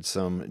shared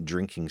some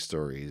drinking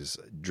stories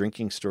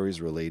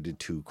related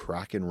to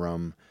Kraken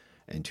rum.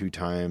 And 2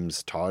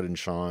 times Todd and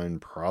Sean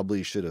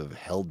probably should have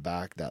held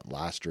back that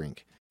last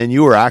drink. And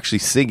you were actually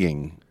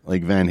singing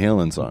like Van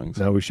Halen songs.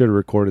 Now, we should have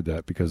recorded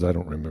that because I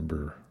don't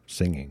remember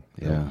singing.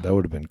 Yeah. That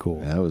would have been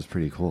cool. Yeah, that was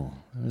pretty cool.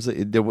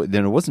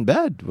 Then it wasn't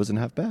bad. It wasn't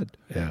half bad.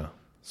 Yeah.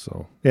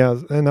 So, yeah,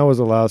 and that was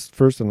the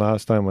first and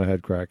last time I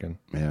had Kraken.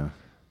 Yeah.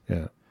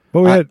 Yeah.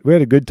 But we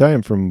had a good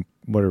time from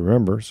what I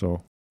remember,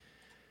 so.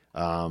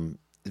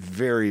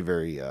 Very,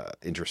 very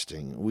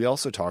interesting. We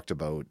also talked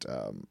about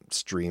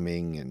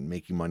streaming and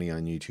making money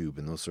on YouTube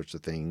and those sorts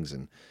of things,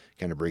 and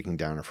kind of breaking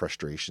down our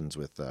frustrations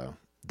with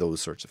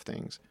those sorts of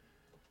things.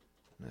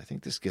 And I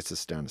think this gets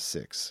us down to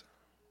 6.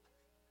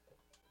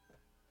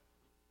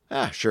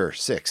 Sure,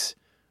 6.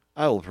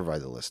 I will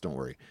provide the list, don't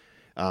worry.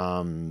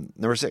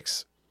 Number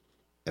 6,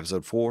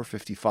 episode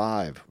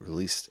 455,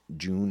 released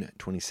June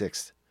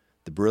 26th.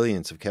 The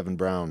Brilliance of Kevin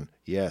Brown.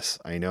 Yes,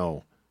 I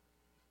know.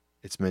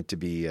 It's meant to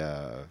be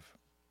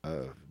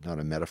not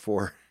a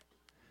metaphor.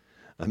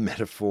 A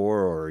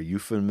metaphor or a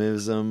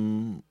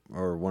euphemism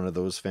or one of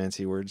those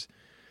fancy words.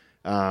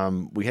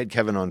 We had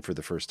Kevin on for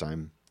the first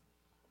time.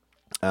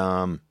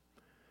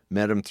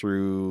 Met him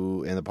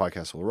through And the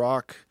Podcast Will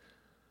Rock.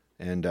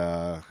 And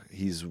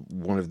he's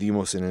one of the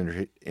most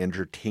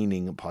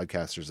entertaining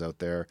podcasters out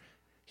there.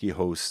 He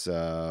hosts,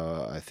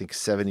 I think,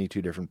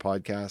 72 different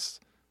podcasts.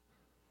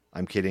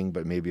 I'm kidding,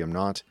 but maybe I'm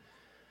not.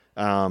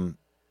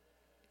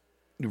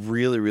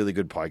 Really, really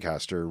good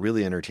podcaster.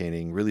 Really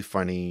entertaining. Really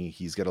funny.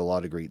 He's got a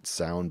lot of great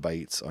sound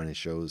bites on his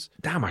shows.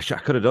 Damn, I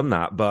could have done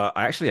that, but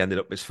I actually ended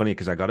up. It's funny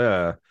because I got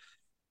a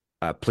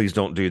please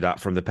don't do that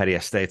from the Petty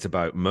Estate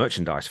about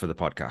merchandise for the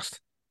podcast.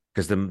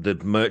 Because the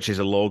merch is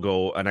a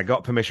logo, and I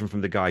got permission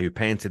from the guy who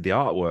painted the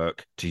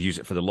artwork to use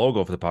it for the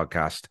logo for the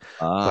podcast.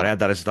 But I had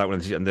that as that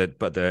one.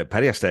 But the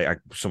Petty Estate,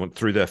 someone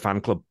through the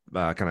fan club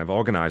kind of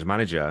organized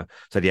manager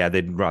said, yeah,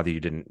 they'd rather you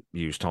didn't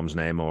use Tom's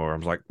name. Or I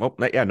was like, well,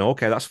 yeah, no,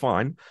 okay, that's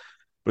fine.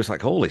 But it's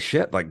like, holy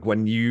shit! Like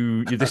when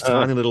you're this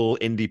tiny little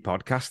indie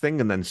podcast thing,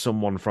 and then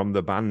someone from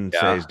the band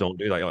says, "Don't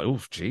do that." You're like, oh,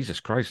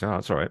 Jesus Christ! No,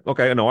 that's all right.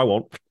 Okay, no, I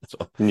won't. So,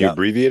 Can you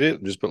abbreviate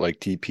it? Just put like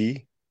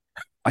TP.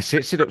 I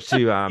set it up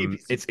to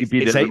it's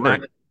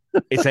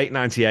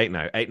 898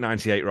 now.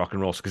 898 rock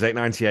and roll, because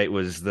 898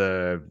 was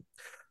the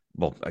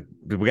we're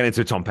getting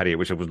into Tom Petty,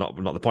 which was not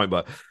the point,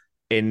 but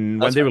when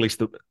they released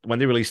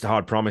the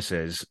Hard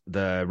Promises,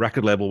 the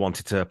record label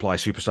wanted to apply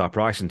superstar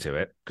pricing to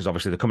it because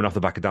obviously they're coming off the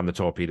back of Damn the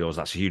Torpedoes.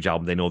 That's a huge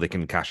album. They know they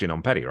can cash in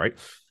on Petty, right?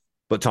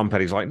 But Tom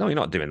Petty's like, no, you're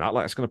not doing that.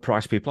 Like, it's going to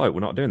price people out. We're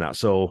not doing that.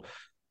 So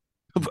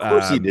of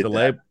course he did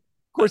that. Of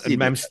course he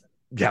did.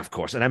 Yeah, of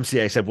course. And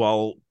MCA said,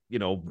 well, you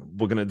know,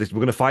 we're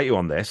gonna fight you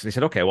on this. And he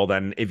said, okay, well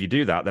then if you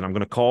do that, then I'm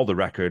gonna call the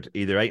record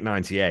either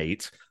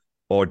 898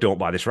 or don't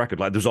buy this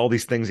record. Like there's all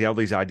these things, all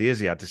these ideas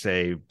he had to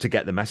say to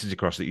get the message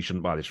across that you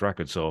shouldn't buy this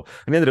record. So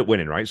and they ended up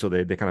winning, right? So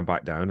they kind of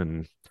backed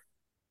down,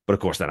 but of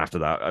course then after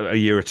that, a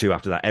year or two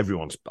after that,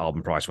 everyone's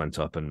album price went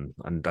up and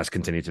that's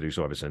continued to do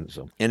so ever since.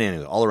 So and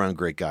anyway, all around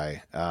great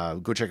guy.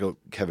 Go check out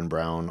Kevin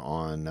Brown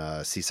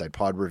on Seaside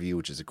Pod Review,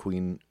 which is a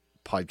Queen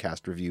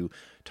podcast review,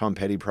 Tom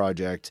Petty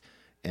Project.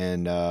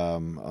 And,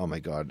 oh my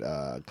God,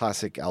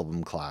 Classic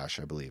Album Clash,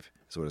 I believe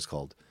is what it's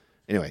called.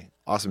 Anyway,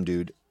 awesome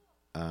dude.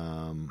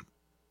 And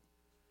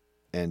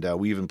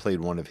we even played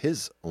one of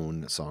his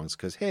own songs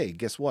because, hey,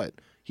 guess what?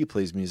 He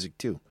plays music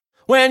too.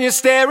 When you're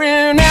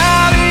staring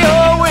out of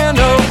your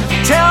window,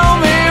 tell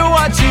me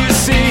what you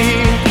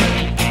see.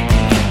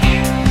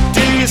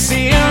 Do you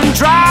see him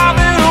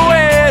driving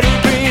away to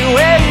be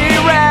where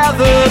you'd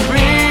rather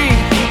be?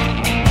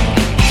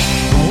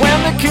 When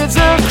the kids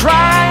are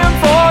crying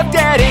for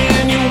daddy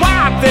and you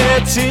wipe their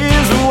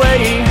tears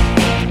away,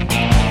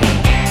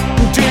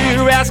 do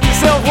you ask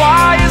yourself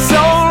why you're so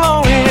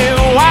lonely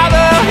and why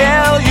the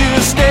hell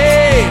you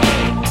stay?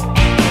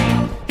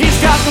 He's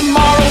got the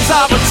morals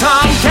of a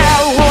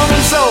tomcat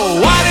woman, so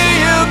what are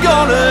you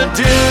gonna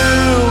do?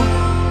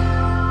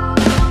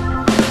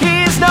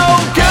 He's no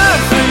good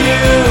for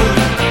you.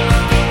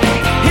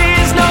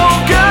 He's no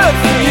good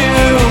for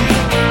you.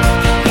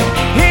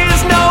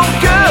 He's no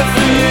good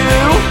for you.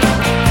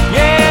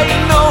 Yeah, you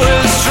know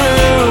it's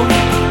true.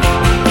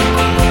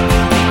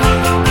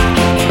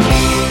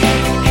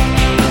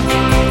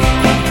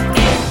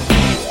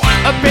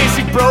 A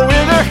basic bro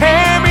with a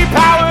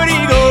Henry-powered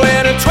ego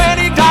and a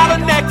 $20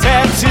 neck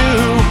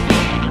tattoo.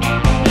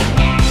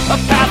 A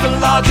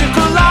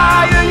pathological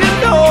liar, you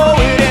know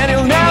it, and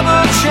he'll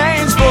never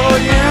change for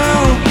you.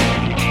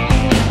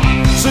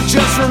 So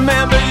just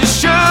remember, you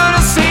should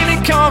have seen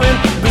it coming.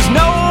 There's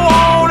no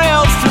one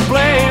else to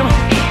blame.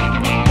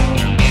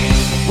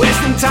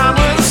 Wasting time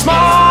with a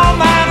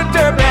small-minded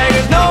dirtbag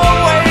is no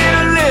way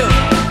to live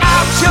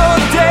out your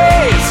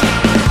days.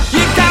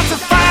 You got to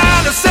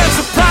find a sense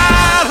of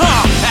pride,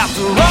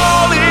 after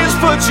all he's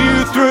put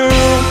you through.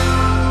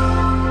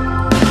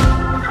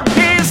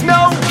 He's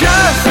no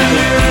good for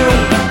you.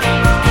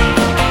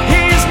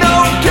 He's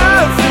no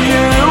good for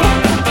you.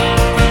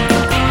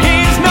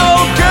 He's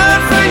no good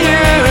for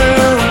you.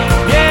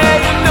 Yeah,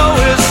 you know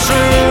it's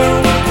true.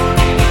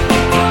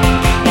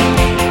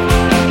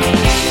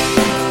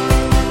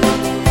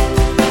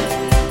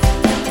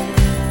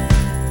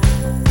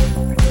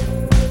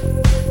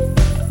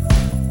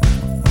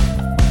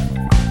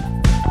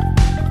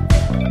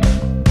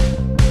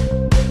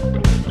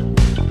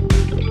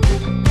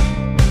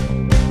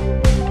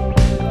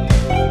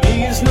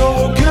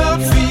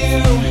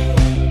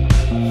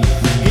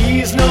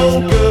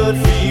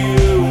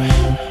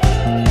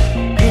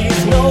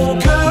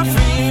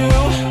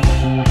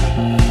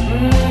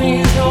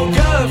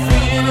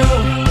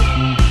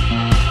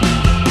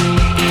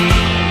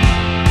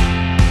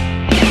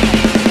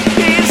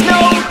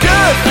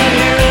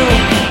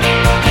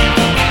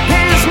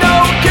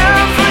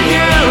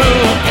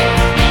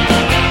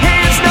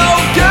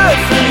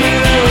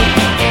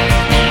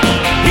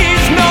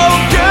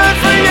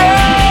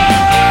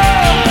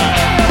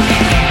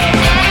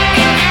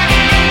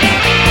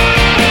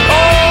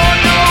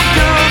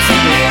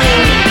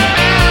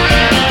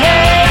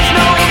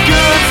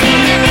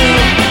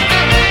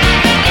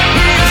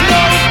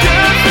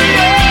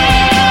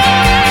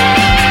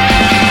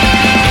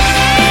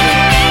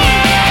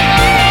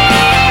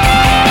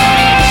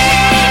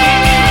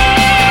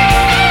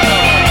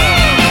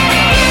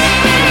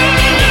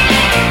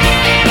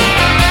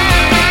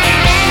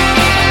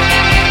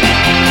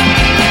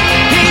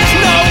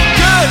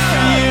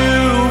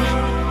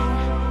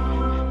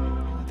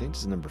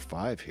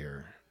 65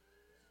 here.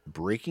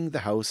 Breaking the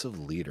House of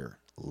Leader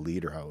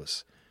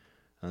House.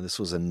 This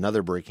was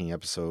another breaking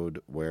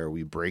episode where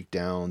we break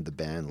down the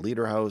band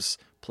Leader House,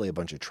 play a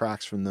bunch of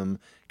tracks from them,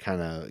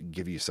 kind of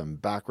give you some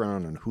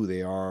background on who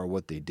they are,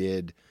 what they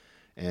did,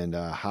 and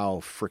how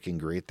freaking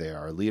great they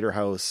are. Leader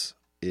House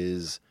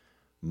is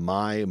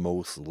my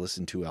most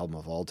listened to album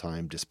of all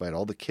time, despite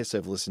all the Kiss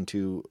I've listened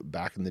to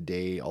back in the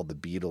day, all the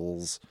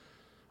Beatles,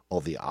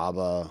 all the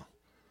ABBA,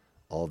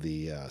 all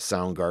the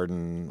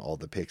Soundgarden, all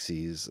the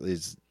Pixies.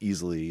 Is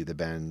easily the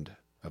band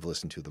I've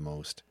listened to the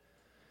most.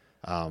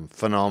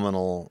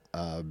 Phenomenal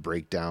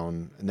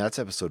breakdown, and that's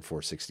episode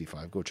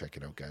 465. Go check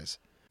it out, guys.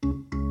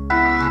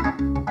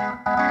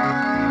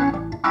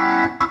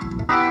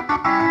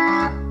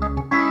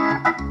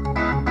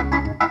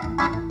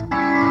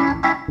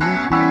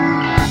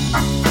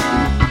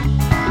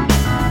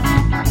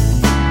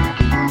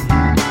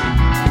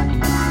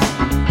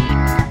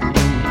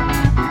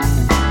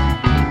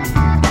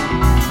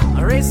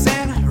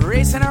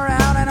 Racing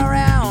around and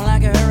around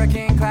like a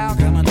hurricane cloud,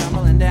 coming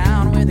tumbling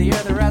down with the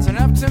earth rising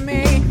up to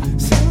me.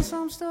 Sailing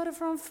some started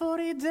from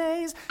 40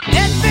 days.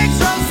 Dead big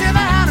strokes in the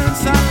afternoon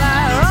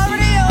sunlight,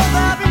 already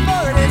over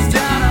before it is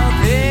done. Oh,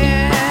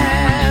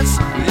 this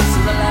is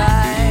the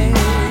life.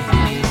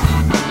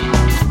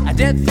 I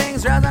did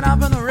things rising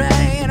up in the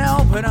rain,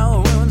 open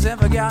old wounds and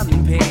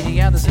forgotten pain.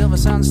 You got the silver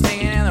sun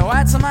stain and the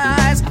whites of my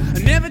eyes. I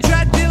never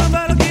tried dealing,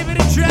 but I'll give it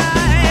a try.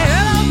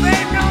 Hello,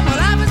 babe, no, my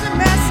life is a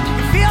mess.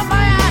 You feel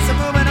my eyes are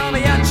moving over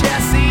your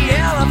chest. The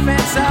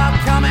elephants are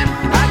coming.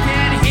 I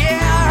can hear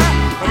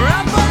a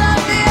rumble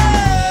of the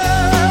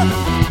earth.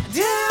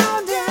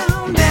 Down,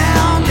 down,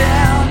 down,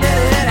 down,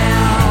 down,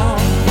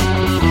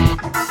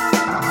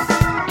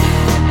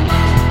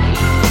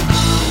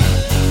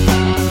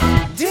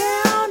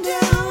 down,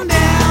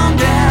 down,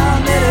 down,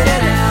 down,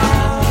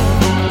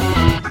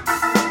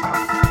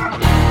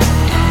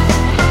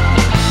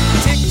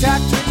 tick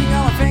tock, twitching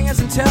all my fingers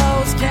and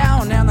toes,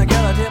 counting down the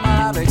color till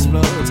my life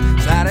explodes.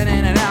 Sliding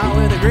in and out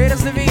with the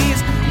greatest of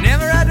ease.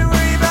 Never had to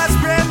worry about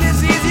spreading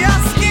disease. Your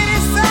skin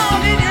is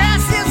soft and your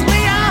ass is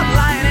weak. I'm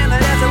lying in the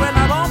desert with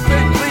my bones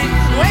fit clean.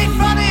 Wait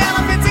for the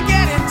elephant to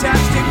get in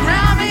touch. To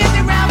ground me and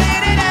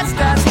it's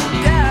dust,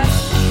 dust.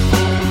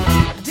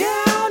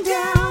 Down,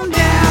 down,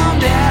 down,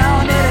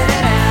 down, down.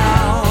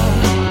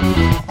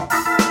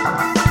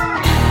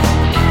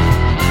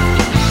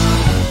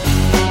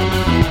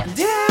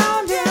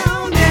 Down,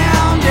 down,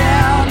 down,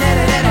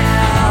 down,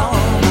 down.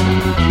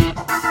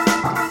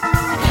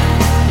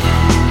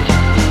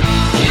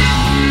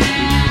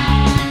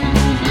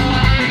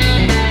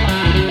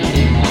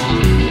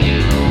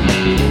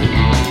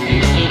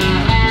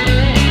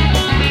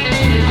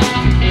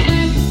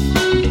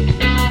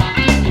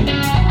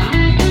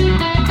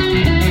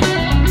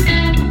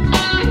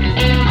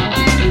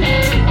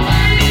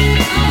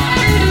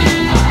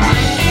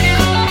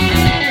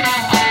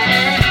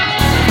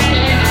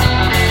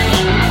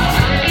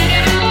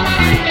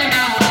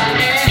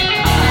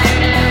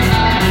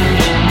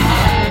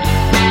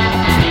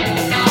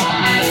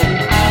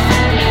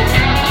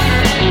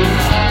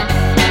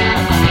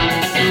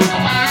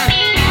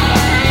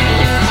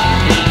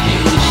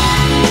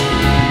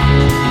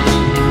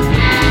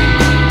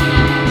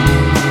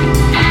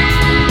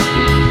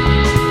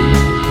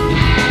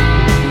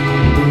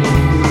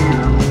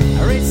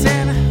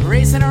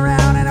 Racing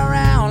around and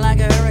around like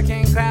a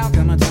hurricane cloud,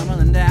 coming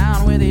tumbling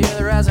down with the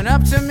earth rising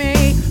up to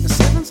me. The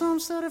seven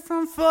songs started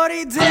from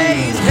 40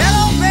 days.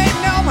 Hello, babe,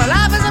 no, my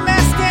life is a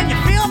mess. Can you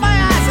feel my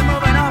eyes are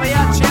moving over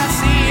your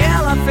chest? The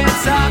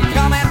elephants are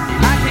coming.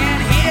 I can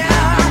hear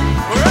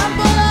a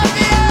rumble of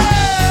the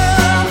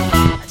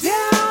earth.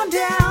 Down,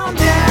 down,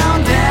 down,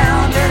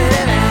 down, down,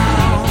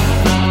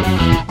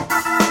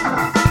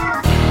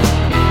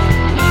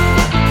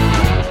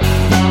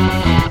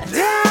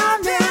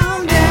 down, down,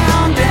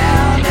 down, down.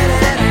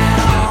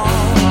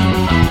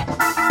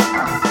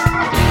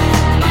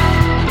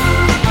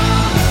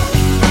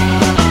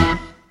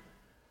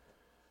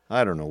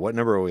 I don't know. What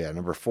number are we at?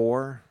 Number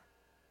 4?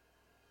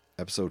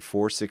 Episode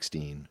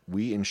 416.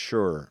 We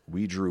ensure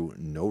we drew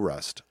no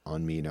rust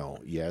on Mino.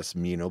 Yes,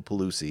 Mino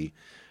Pelusi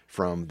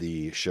from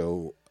the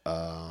show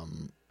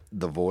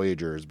The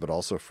Voyagers, but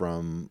also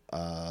from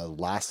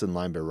Last in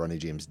Line by Ronnie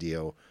James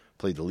Dio.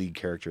 Played the lead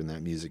character in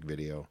that music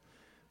video.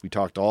 We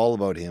talked all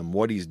about him,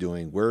 what he's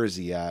doing, where is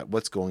he at,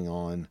 what's going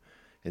on.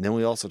 And then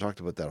we also talked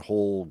about that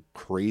whole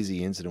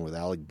crazy incident with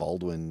Alec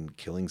Baldwin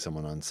killing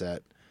someone on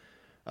set.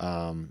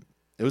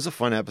 It was a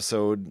fun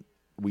episode.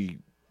 We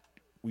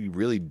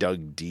really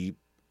dug deep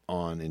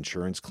on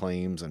insurance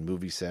claims on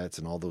movie sets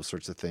and all those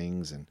sorts of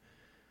things. And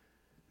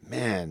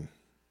man,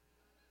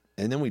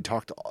 and then we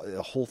talked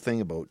a whole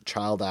thing about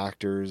child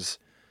actors,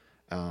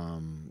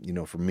 from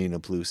Mino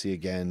Pelusi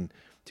again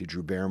to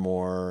Drew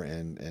Barrymore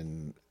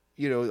and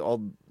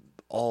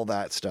all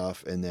that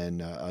stuff. And then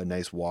a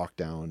nice walk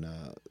down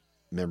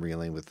memory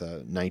lane with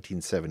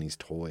 1970s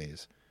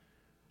toys.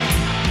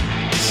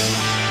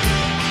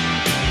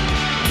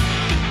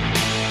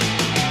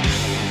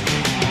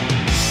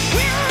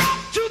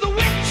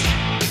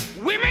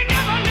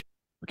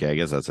 Okay, Okay,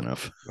 I guess that's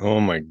enough.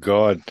 Oh my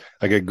God.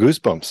 I get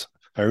goosebumps.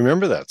 I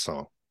remember that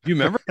song. You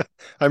remember?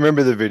 I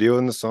remember the video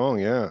and the song.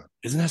 Yeah.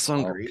 Isn't that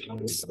song great?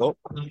 Oh,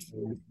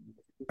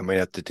 I might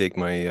have to take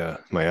my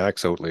my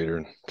axe out later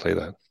and play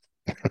that.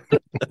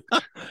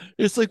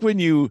 It's like when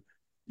you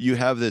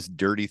have this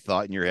dirty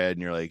thought in your head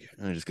and you're like,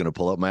 I'm just gonna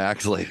pull up my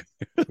axe later.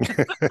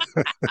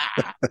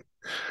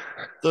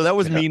 So that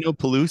was Mino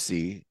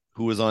Pelusi,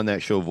 who was on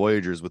that show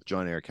Voyagers with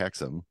John Eric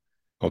Hexum.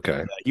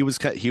 Okay. He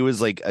was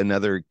like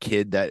another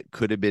kid that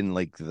could have been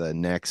like the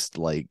next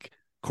like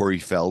Corey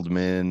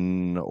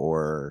Feldman,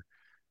 or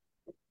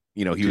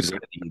he was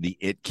the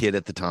it kid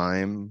at the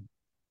time.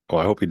 Oh,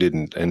 I hope he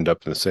didn't end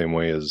up in the same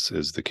way as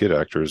the kid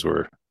actors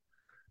were.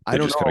 I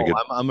don't know. Get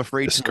I'm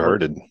afraid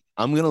discarded.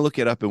 I'm gonna look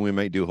it up, and we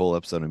might do a whole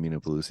episode on Mino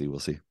Pelusi. We'll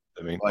see.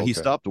 I mean, he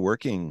stopped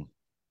working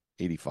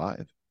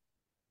 85.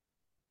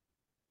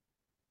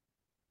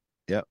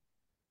 Yep,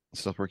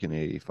 stopped working at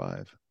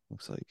 85.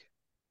 Looks like.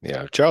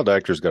 Yeah, child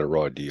actors got a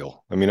raw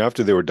deal. I mean,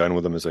 after they were done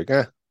with them, it's like,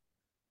 But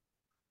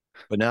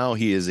now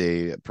he is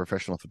a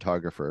professional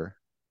photographer,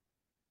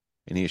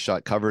 and he has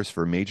shot covers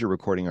for major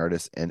recording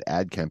artists and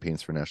ad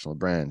campaigns for national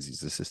brands.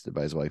 He's assisted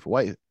by his wife.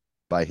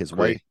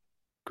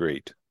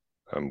 Great.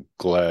 I'm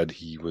glad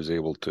he was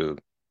able to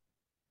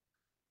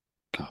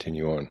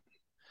continue on.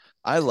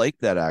 I like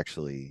that,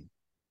 actually.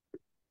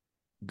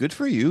 Good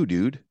for you,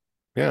 dude.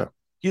 Yeah.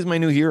 He's my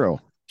new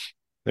hero.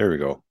 There we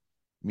go.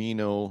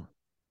 Mino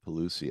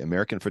Pelusi,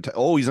 American photographer.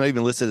 Oh, he's not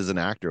even listed as an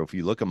actor. If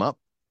you look him up,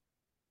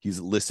 he's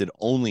listed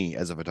only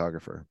as a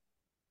photographer.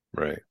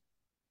 Right.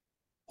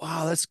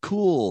 Wow, that's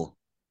cool.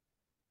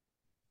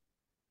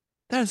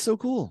 That is so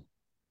cool.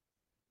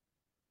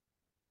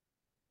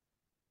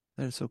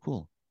 That is so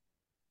cool.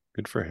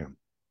 Good for him.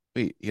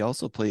 Wait, he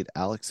also played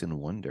Alex in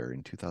Wonder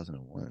in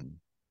 2001.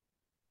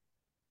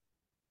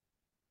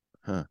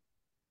 Huh.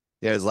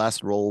 Yeah, his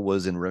last role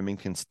was in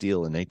Remington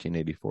Steele in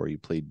 1984. He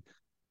played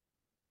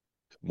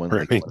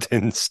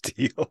Remington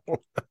Steele.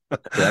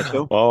 That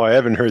show? Oh, I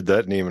haven't heard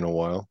that name in a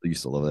while. I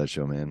used to love that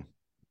show, man.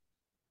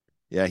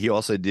 Yeah, he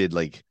also did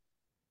like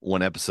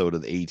one episode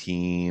of the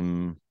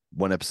A-Team,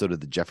 one episode of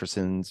the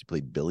Jeffersons. He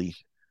played Billy.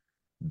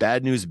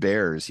 Bad News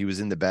Bears. He was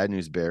in the Bad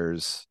News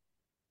Bears.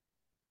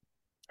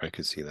 I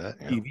could see that.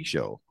 Yeah. TV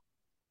show.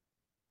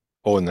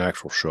 Oh, in the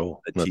actual show,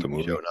 The not TV the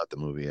movie. show, not the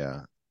movie.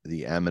 Yeah,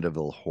 the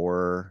Amityville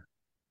Horror.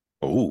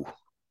 Oh,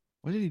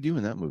 what did he do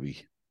in that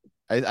movie?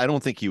 I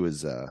don't think he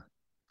was.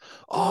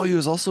 Oh, he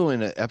was also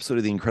in an episode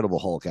of The Incredible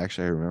Hulk.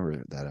 Actually, I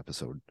remember that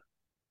episode.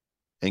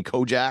 And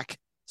Kojak,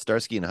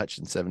 Starsky and Hutch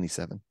in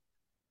 77.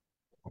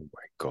 Oh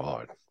my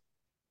God.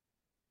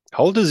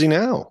 How old is he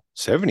now?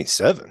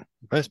 77.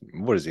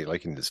 What is he,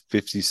 like in his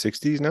 50s,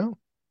 60s now?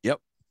 Yep.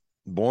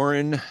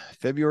 Born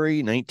February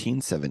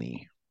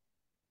 1970.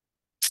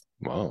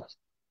 Wow.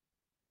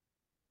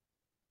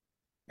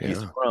 Yeah.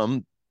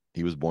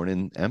 He was born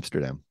in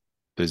Amsterdam.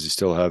 Does he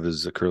still have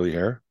his curly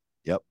hair?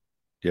 Yep.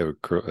 Do you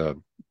have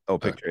a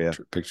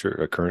picture,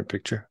 a current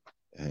picture?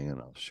 Hang on,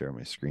 I'll share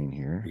my screen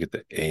here. You get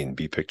the A and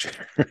B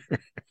picture.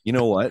 You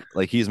know what?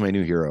 Like, he's my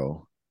new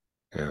hero.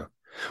 Yeah.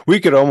 We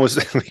could almost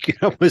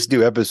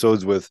do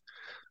episodes with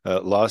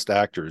lost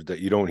actors that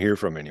you don't hear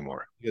from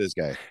anymore. Look at this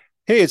guy.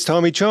 Hey, it's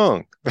Tommy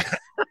Chong.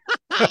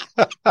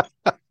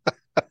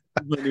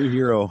 My new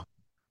hero.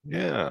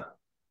 Yeah.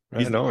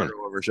 He's the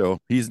hero of our show.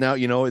 He's now,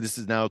 this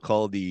is now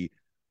called the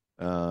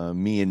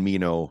Me and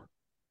Mino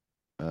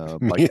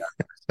podcast.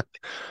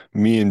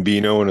 Me and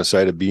Bino and a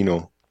side of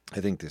Bino. I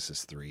think this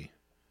is 3,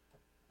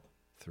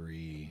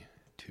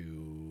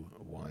 2,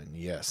 1.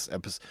 Yes.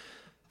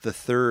 The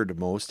third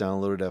most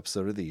downloaded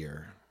episode of the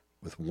year,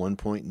 with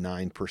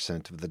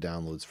 1.9% of the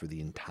downloads for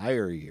the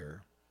entire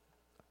year,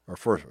 or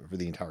for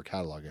the entire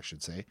catalog, I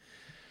should say.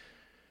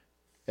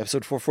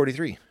 Episode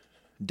 443,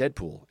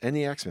 Deadpool and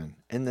the X-Men,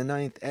 and the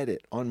 9th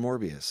edit on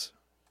Morbius,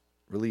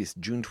 released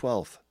June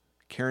 12th.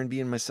 Karen B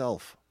and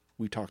myself,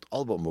 we talked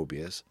all about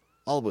Mobius,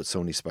 all about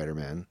Sony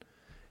Spider-Man,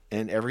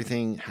 and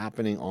everything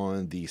happening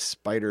on the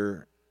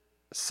Spider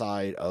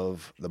side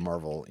of the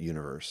Marvel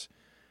universe.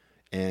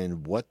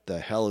 And what the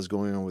hell is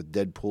going on with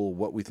Deadpool,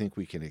 what we think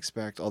we can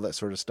expect, all that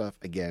sort of stuff.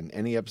 Again,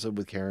 any episode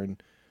with Karen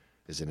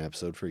is an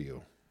episode for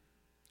you.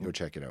 Go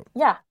check it out.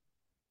 Yeah.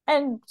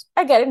 And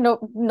I get it.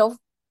 No,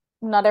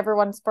 not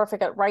everyone's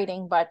perfect at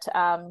writing, but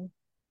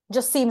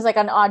just seems like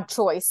an odd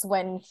choice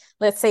when,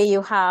 let's say,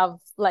 you have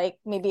like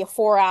maybe a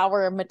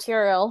 4-hour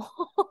material,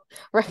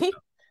 right?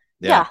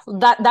 Yeah,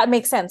 that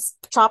makes sense.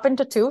 Chop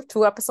into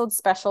two episode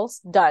specials,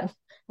 done.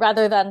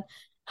 Rather than,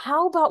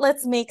 how about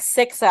let's make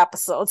 6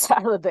 episodes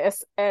out of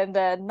this and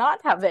not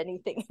have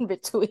anything in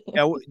between?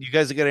 Yeah, you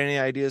guys got any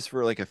ideas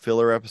for like a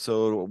filler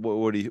episode?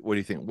 What do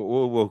you think?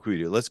 What could we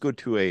do? Let's go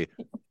to a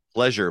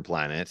pleasure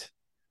planet,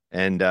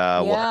 and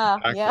we'll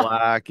have Jack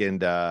Black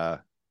and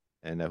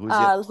who's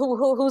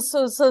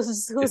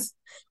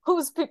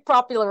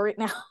popular right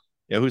now?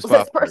 Yeah, who's this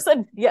popular?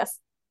 person? Yes.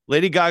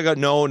 Lady Gaga.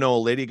 No,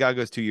 Lady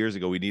Gaga's 2 years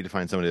ago. We need to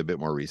find somebody a bit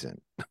more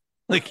recent.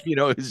 Like,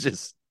 it's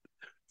just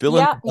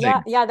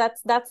yeah.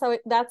 That's how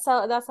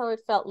it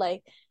felt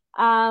like.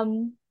 I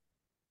don't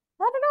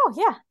know.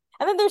 Yeah,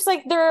 And then there's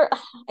like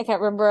I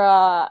can't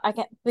remember.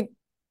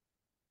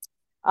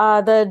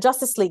 The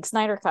Justice League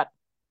Snyder Cut.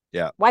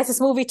 Yeah. Why is this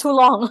movie too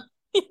long?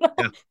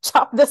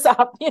 Chop this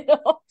up.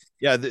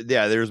 Yeah,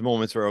 there's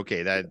moments where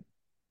that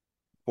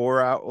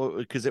 4 hour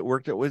because it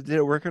worked. Did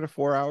it work at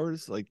 4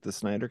 hours like the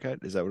Snyder Cut?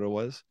 Is that what it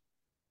was?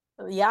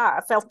 Yeah,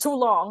 it felt too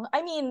long.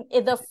 I mean,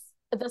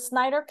 the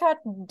Snyder Cut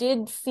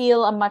did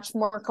feel a much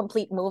more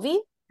complete movie.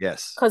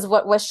 Yes, because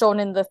what was shown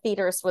in the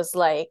theaters was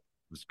like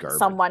garbage.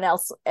 Someone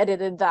else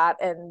edited that,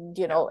 and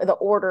the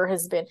order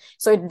has been,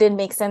 so it didn't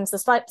make sense.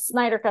 The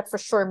Snyder Cut for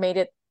sure made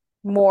it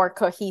more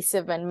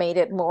cohesive and made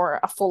it more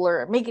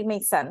make it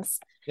make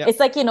sense. Yeah. It's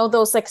like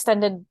those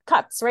extended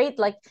cuts, right?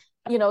 Like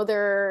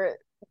their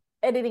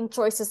editing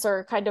choices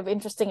are kind of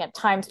interesting at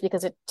times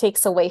because it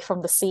takes away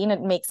from the scene.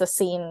 It makes the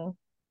scene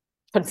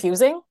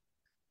confusing.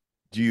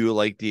 Do you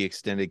like the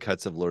extended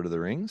cuts of Lord of the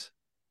Rings?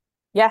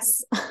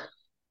 Yes.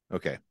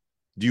 Okay.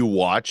 Do you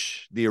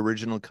watch the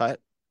original cut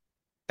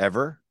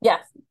ever?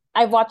 Yes,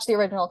 I watched the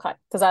original cut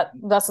because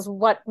that's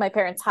what my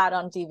parents had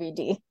on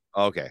DVD.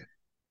 Okay.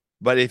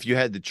 But if you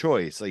had the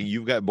choice, like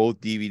you've got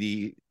both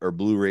DVD or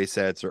Blu-ray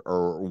sets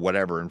or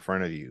whatever in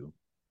front of you,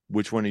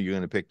 which one are you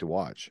going to pick to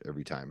watch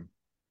every time?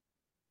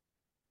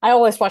 I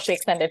always watch the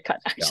extended cut.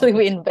 Actually,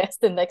 we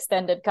invest in the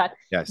extended cut.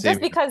 Yeah, just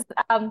because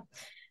for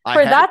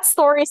that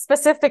story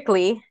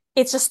specifically,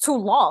 it's just too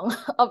long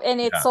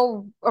and it's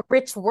so a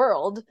rich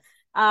world.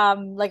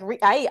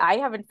 I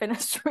haven't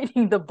finished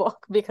reading the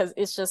book because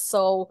it's just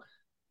so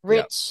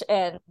rich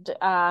and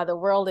the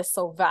world is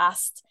so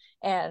vast,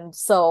 and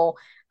so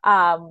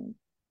I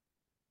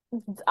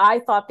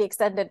thought the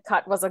extended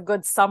cut was a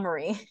good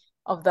summary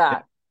of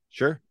that.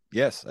 Sure.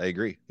 Yes, I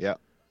agree. Yeah.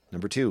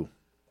 Number 2,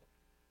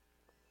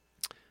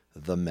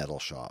 The Metal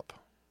Shop.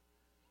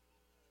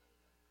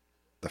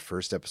 The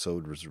first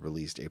episode was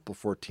released April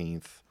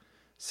 14th.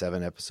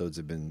 7 episodes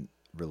have been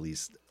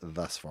released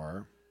thus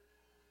far.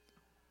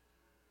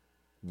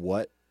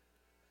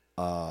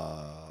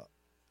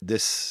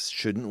 This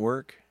shouldn't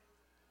work.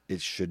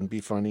 It shouldn't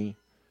be funny.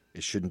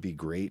 It shouldn't be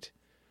great.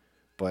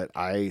 But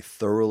I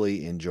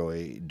thoroughly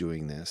enjoy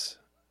doing this.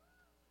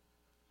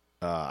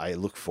 I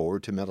look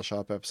forward to Metal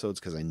Shop episodes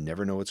because I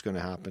never know what's going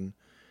to happen.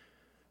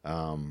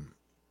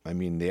 I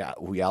mean,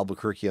 we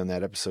Albuquerque on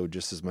that episode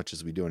just as much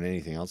as we do on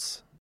anything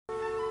else.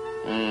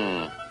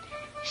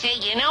 Say,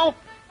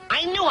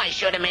 I knew I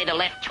should have made a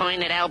left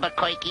turn at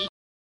Albuquerque.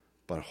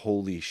 But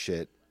holy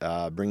shit,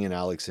 bringing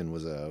Alex in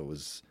was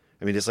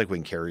just like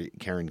when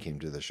Karen came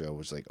to the show, it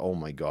was like, oh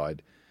my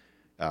God,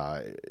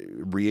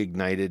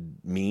 reignited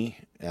me.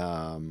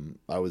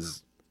 I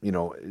was,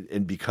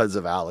 and because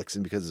of Alex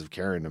and because of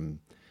Karen,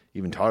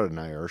 even Todd and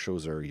our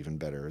shows are even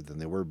better than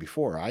they were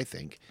before, I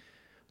think.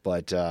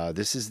 But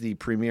this is the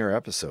premiere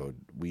episode.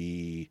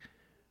 We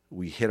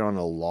hit on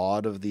a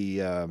lot of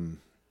the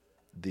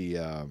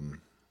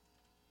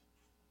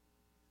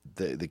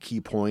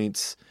key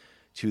points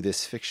to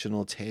this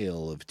fictional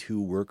tale of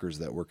 2 workers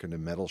that work in a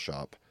metal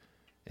shop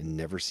and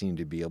never seem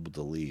to be able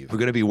to leave. We're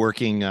going to be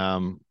working, I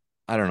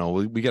don't know,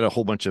 we got a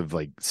whole bunch of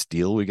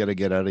steel we got to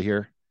get out of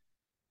here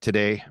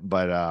today,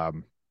 but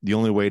the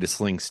only way to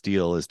sling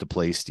steel is to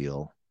play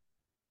steel.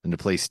 And to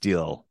play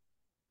steel,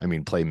 I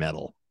mean play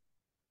metal.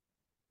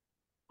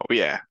 Oh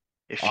yeah.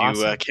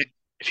 Awesome.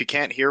 If you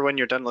can't hear when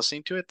you're done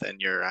listening to it, then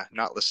you're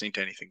not listening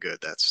to anything good.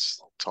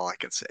 That's all I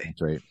can say.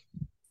 That's right.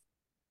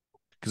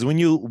 Because when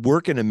you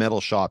work in a metal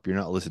shop, you're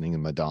not listening to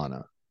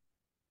Madonna.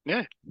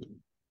 Yeah.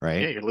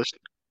 Right? Yeah, you're listening.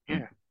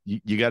 Yeah.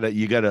 You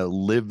gotta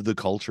live the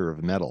culture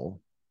of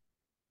metal.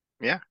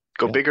 Yeah.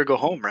 Go big or go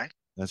home, right?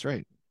 That's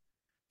right.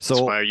 So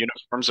that's why our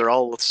uniforms are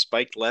all with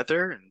spiked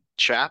leather and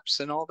chaps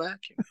and all that.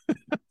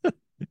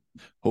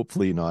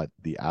 Hopefully not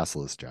the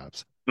assless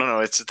chaps.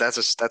 No, that's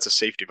a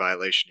safety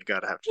violation. You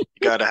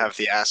gotta have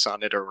the ass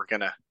on it, or we're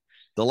gonna.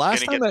 The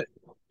last time I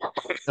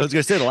was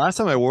gonna say the last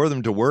time I wore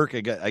them to work,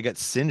 I got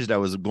singed. I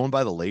was going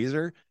by the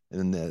laser,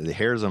 and then the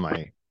hairs on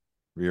my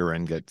rear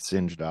end got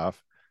singed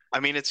off.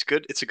 I mean, it's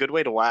good. It's a good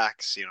way to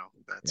wax.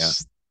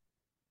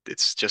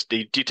 It's just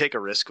you take a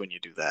risk when you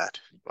do that,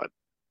 but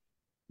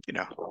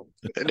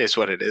it is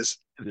what it is.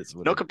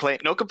 No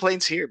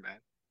complaints here, man.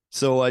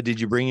 So did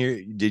you bring your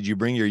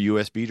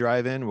USB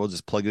drive in? We'll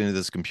just plug it into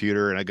this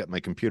computer, and I got my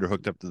computer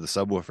hooked up to the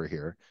subwoofer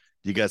here.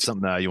 You got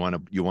something that you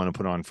want to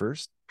put on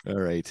first? All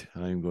right,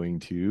 I'm going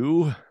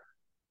to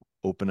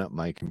open up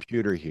my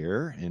computer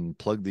here and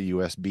plug the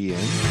USB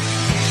in.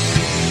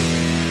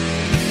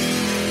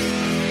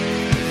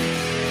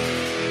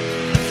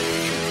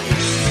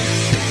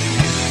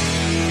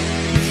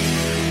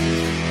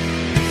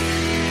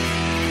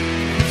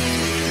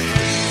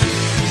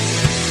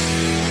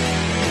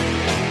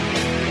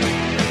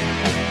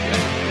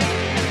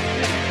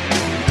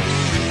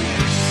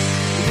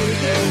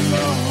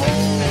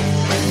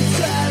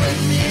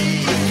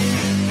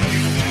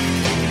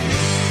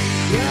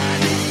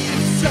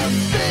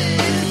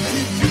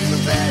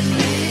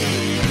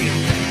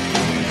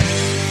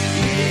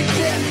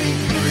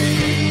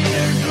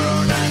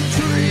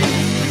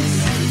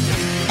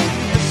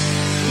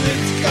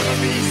 It's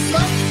gonna be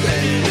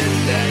something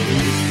that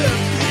used to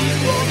be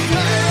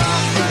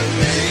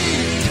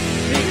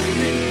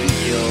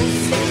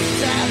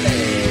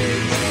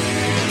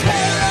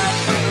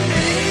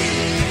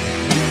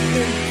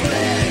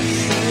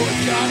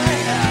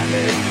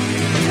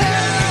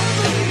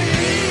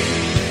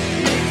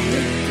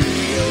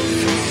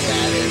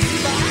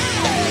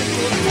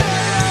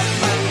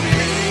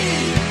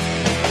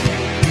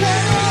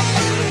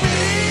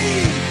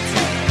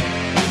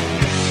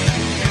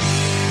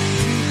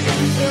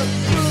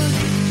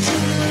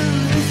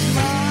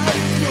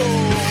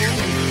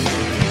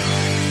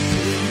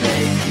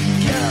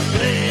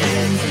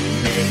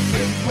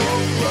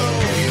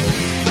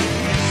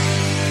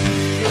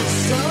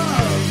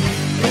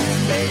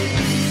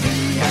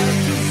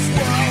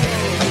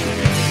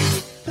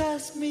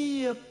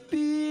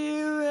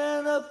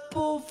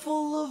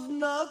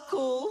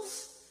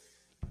knuckles.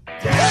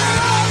 Tear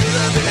off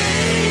the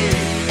pain.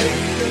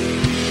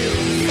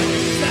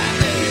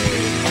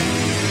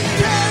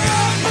 Tear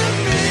off the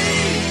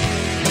pain.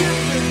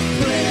 Different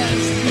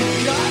plans, you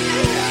gotta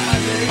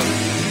have it.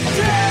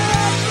 Tear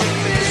off the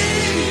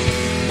pain.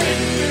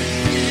 Make me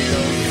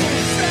feel so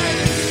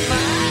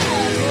satisfied.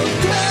 Oh,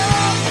 tear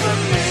off the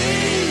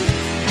pain.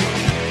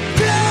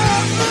 Tear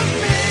off the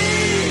pain.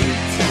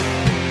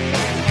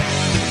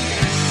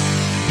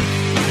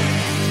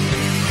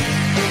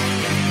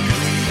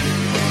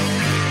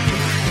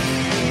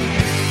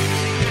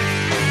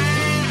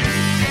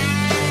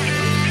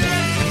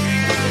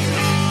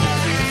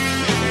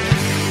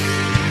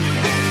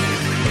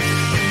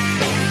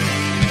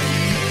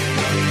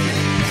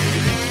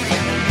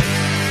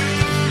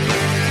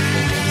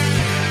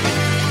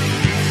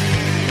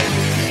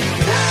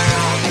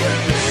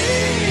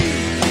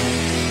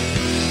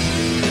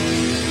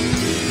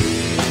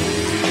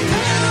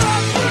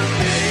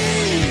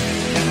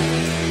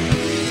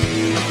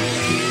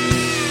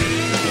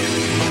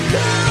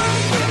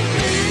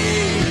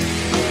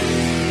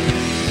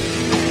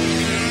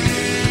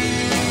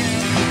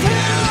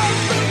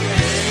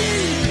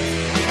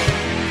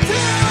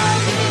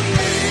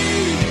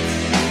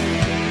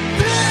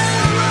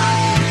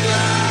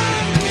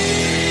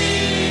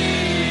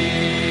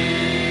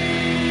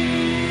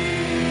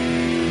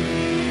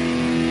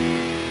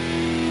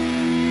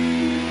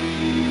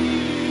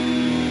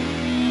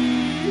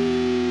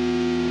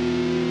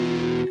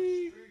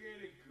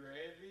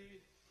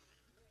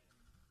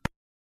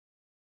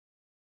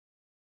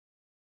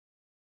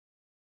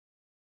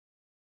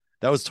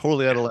 That was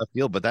totally out of left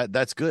field, but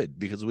that's good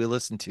because we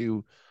listen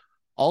to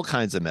all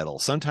kinds of metal.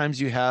 Sometimes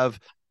you have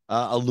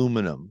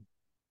aluminum,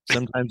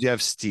 sometimes you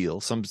have steel,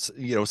 sometimes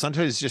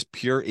it's just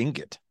pure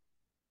ingot.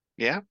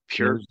 Yeah,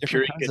 There's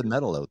different pure kinds of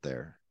metal out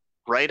there.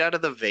 right out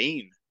of the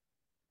vein.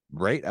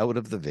 Right out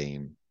of the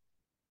vein.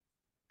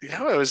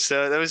 Yeah, it was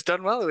that was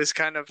done well. It was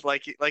kind of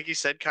like you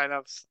said, it kind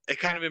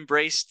of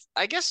embraced.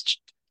 I guess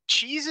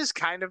cheese is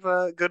kind of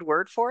a good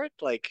word for it.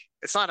 Like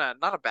it's not a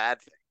bad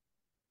thing.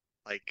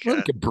 More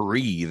like a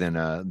brie than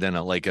a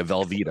like a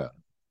Velveeta.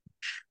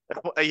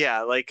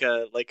 Yeah, like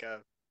a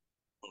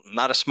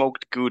not a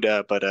smoked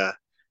Gouda, but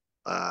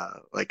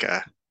like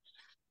a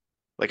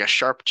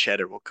sharp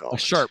cheddar, we'll call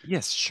it. Sharp,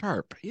 yes,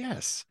 sharp,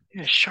 yes.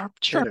 Yeah, sharp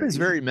cheddar. Sharp is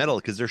very metal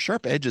because there's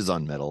sharp edges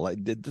on metal.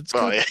 It's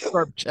called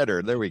sharp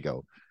cheddar. There we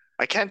go.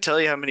 I can't tell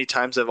you how many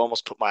times I've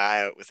almost put my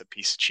eye out with a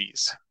piece of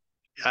cheese.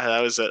 Yeah,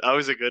 that was a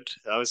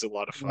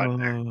lot of fun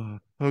there.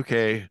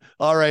 Okay.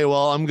 All right.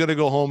 Well, I'm gonna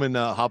go home and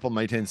hop on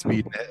my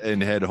 10-speed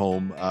and head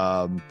home.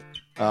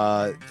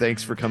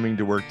 Thanks for coming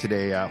to work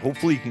today.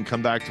 Hopefully you can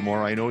come back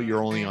tomorrow. I know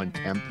you're only on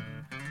temp.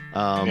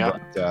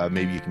 But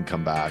maybe you can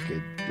come back.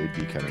 It'd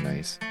be kind of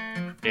nice.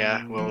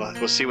 Yeah,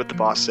 we'll see what the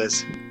boss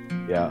says.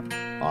 Yeah.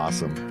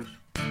 Awesome.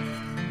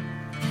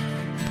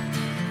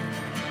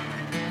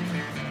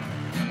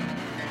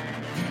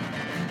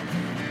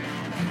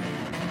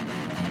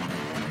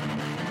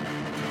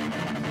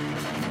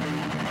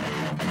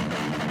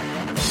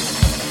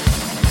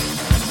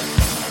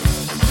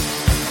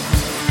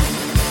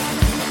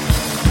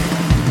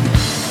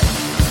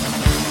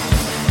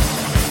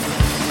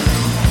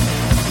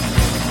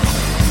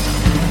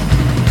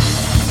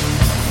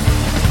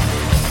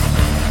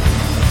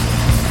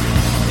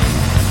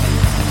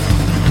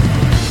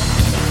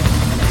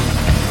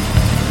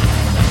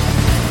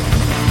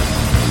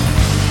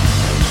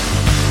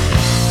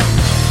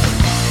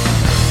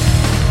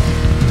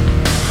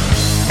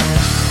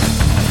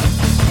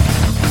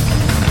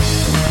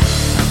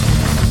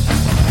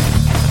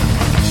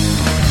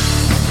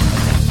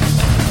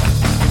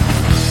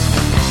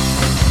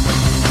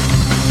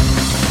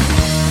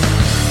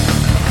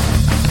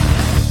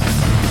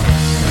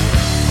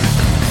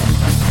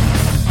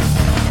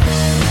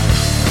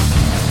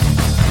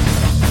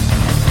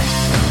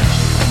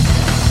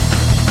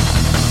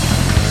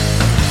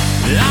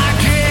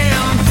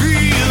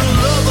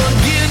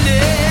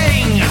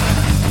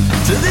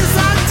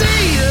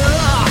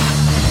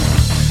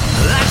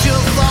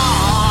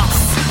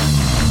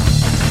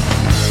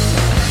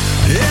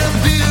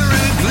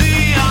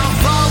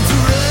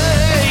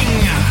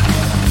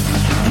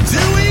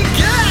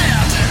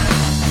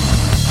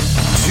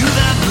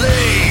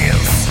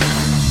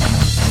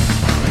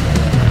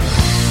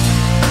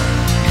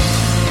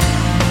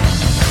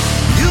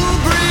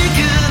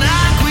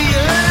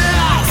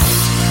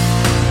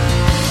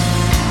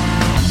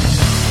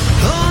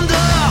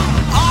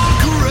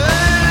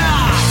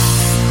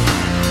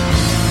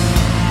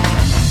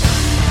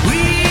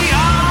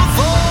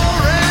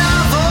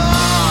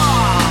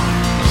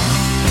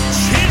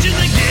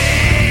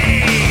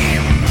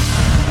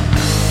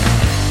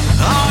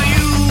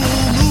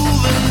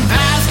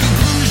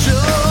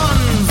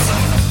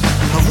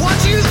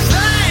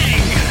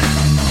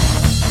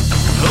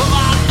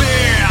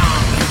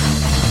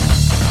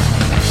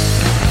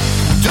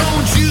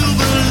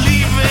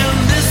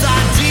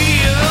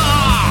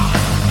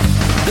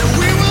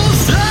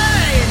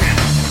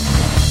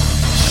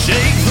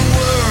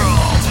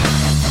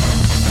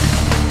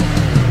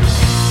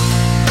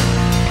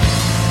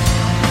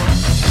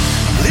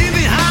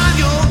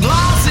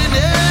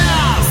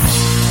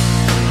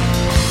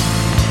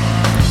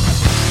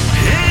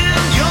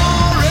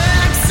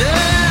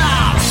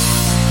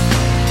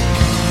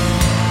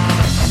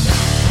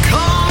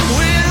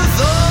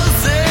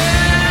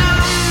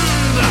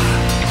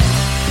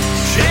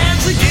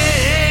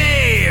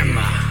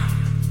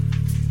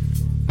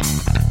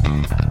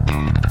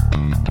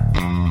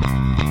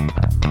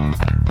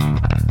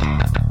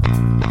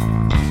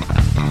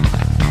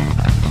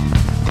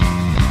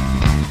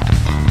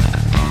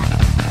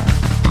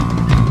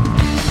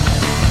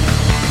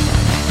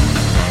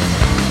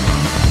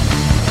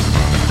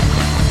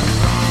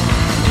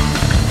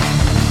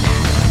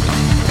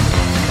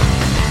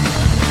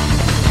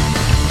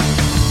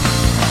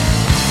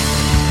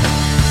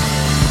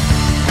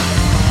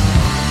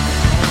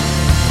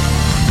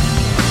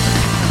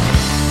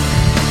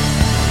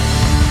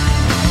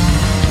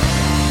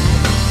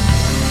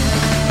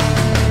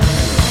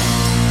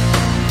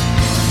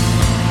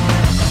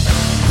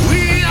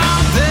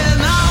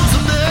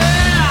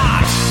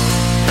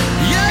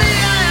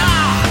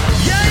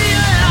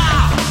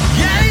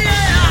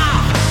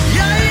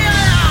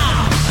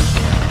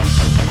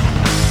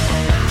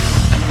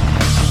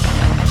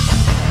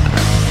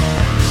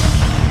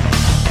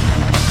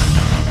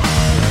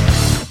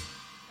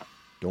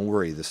 don't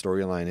worry, the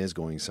storyline is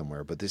going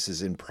somewhere. But this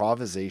is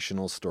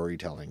improvisational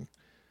storytelling,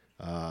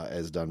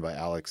 as done by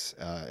Alex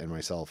and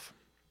myself.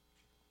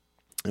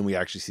 And we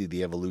actually see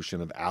the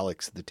evolution of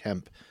Alex the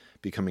temp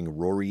becoming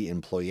Rory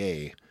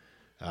Employee.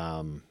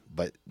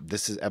 But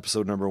this is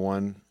episode number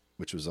 1,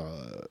 which was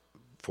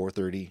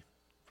 4:30,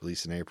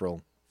 released in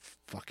April.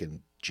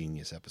 Fucking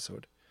genius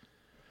episode.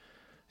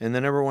 And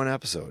the number 1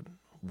 episode,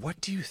 what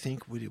do you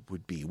think it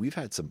would be? We've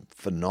had some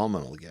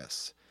phenomenal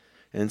guests.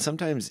 And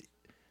sometimes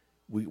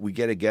we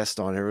get a guest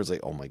on, everyone's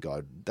like, oh my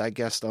God, that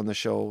guest on the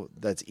show,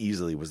 that's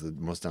easily was the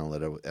most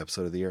downloaded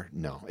episode of the year.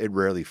 No, it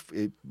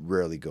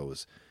rarely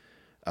goes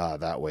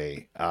that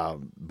way.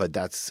 But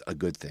that's a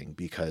good thing,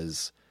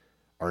 because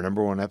our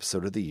number 1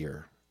 episode of the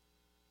year,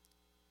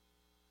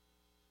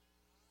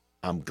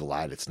 I'm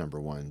glad it's number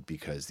 1,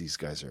 because these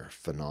guys are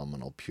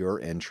phenomenal.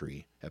 Pure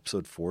Entry,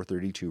 episode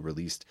 432,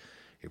 released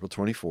April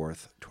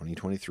 24th,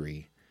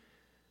 2023.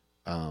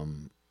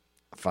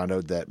 Found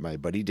out that my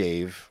buddy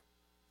Dave,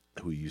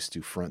 who used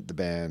to front the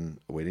band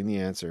Awaiting the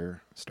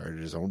Answer,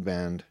 started his own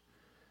band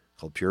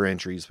called Pure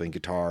Entry. He's playing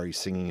guitar, he's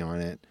singing on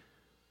it.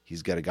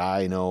 He's got a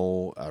guy I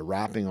know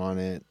rapping on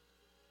it.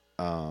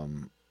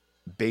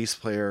 Bass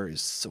player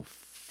is so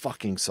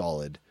fucking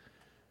solid.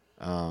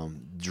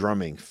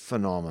 Drumming,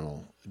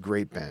 phenomenal.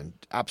 Great band.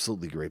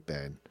 Absolutely great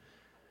band.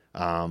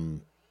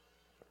 And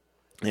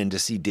to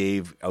see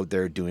Dave out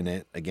there doing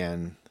it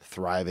again,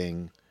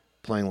 thriving,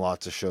 playing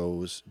lots of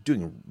shows,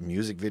 doing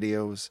music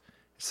videos.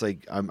 It's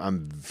like,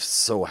 I'm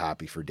so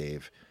happy for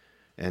Dave,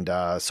 and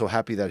so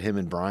happy that him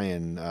and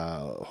Brian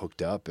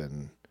hooked up,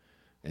 and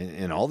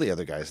all the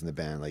other guys in the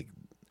band. Like,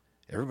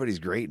 everybody's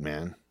great,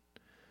 man.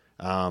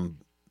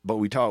 But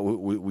we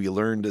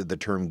learned the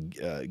term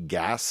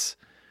gas,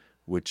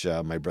 which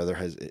my brother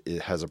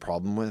has a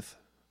problem with,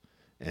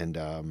 and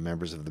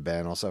members of the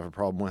band also have a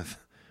problem with.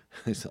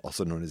 It's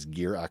also known as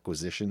gear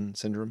acquisition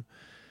syndrome.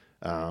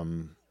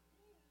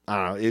 I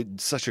don't know.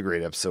 It's such a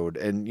great episode.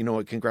 And you know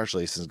what?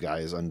 Congratulations,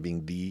 guys, on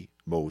being the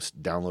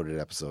most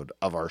downloaded episode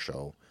of our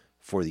show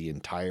for the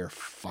entire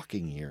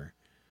fucking year.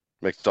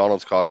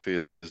 McDonald's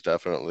coffee is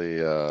definitely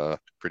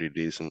pretty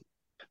decent.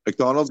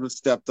 McDonald's has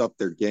stepped up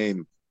their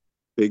game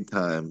big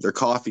time. Their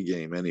coffee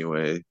game,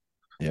 anyway.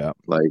 Yeah.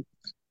 Like,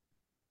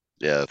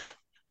 yeah.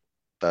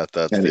 That's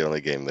the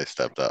only game they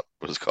stepped up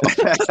was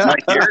coffee.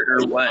 Right here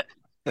or what?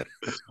 I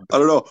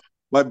don't know.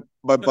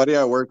 My buddy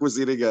at work was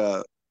eating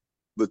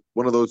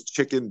one of those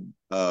chicken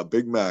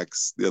Big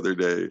Macs the other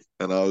day,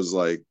 and I was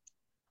like,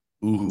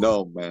 ooh.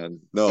 No, man,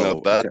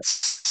 no. That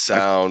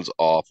sounds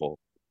awful.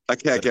 I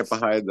can't get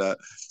behind that.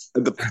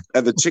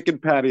 And the chicken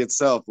patty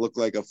itself looked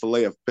like a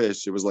fillet of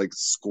fish. It was like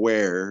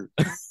square,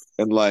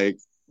 and like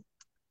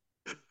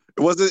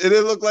it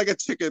didn't look like a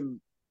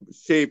chicken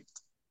shaped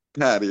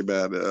patty,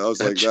 man. I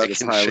was like, that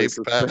is highly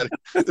suspect.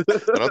 I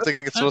don't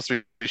think it's supposed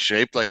to be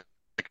shaped like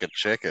a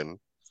chicken.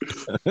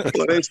 Well,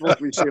 it ain't supposed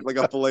to be shaped like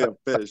a fillet of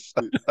fish.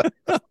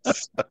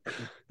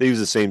 They use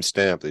the same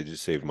stamp. They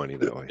just save money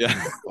that way.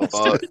 Yeah.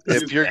 Well,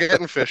 if you're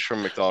getting fish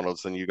from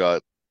McDonald's, then you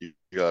got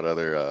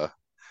other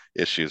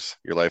issues.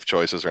 Your life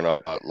choices are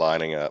not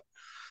lining up.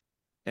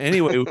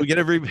 Anyway, we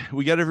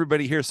got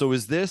everybody here. So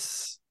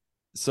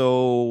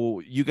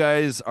so you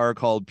guys are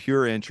called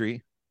Pure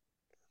Entry,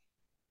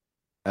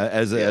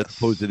 as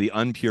opposed to the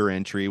Unpure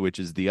Entry, which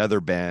is the other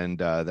band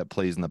that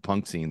plays in the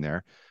punk scene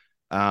there.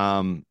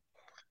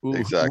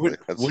 Exactly.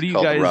 What do you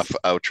called guys? Rough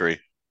Outry.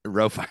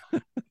 Rough.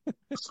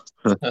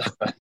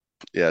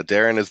 Yeah,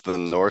 Darren is the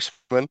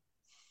Norseman.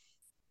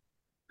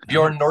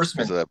 Bjorn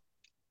Norseman.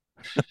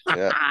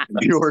 Yeah.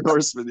 Bjorn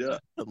Norseman. Yeah,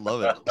 I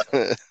love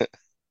it.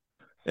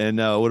 And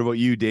what about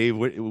you, Dave?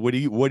 What do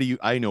you?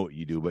 I know what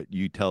you do, but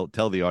you tell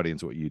the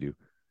audience what you do.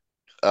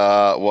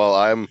 Well,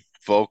 I'm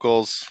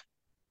vocals,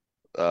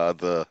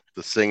 the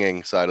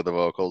singing side of the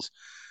vocals,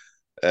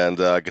 and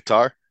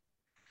guitar.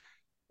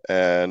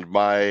 And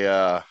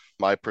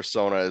my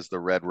persona is the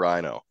Red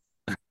Rhino.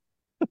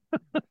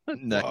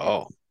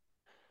 No.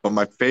 But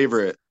my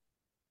favorite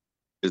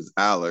is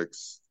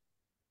Alex,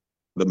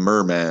 the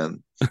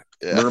Merman.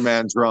 Yeah.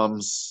 Merman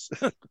drums.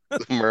 The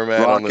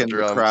Merman on the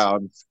drums. The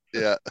crowd.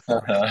 Yeah.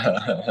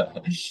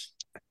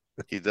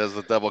 He does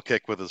the double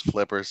kick with his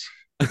flippers.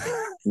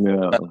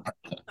 Yeah.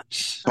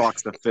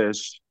 Talks the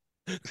fish.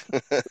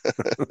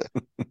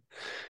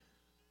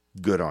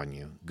 Good on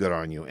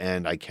you.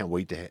 And I can't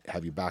wait to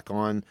have you back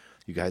on.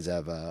 You guys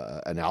have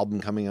an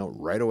album coming out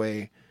right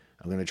away.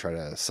 I'm going to try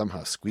to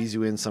somehow squeeze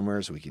you in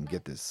somewhere so we can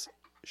get this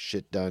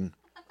shit done.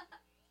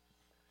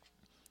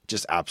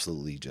 Just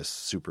absolutely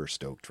just super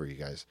stoked for you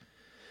guys.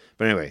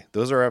 But anyway,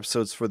 those are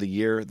episodes for the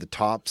year, the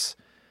tops.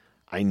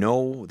 I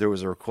know there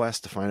was a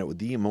request to find out what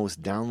the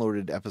most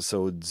downloaded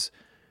episodes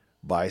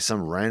by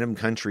some random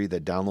country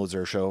that downloads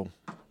our show.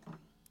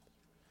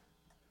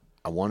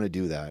 I want to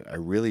do that. I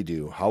really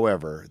do.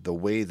 However, the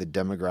way the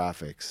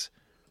demographics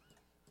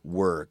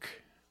work,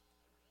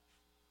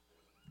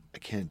 I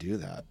can't do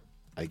that.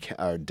 I can't.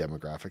 Our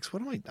demographics.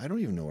 What am I? I don't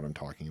even know what I'm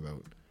talking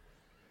about.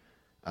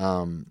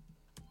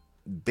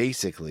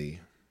 Basically,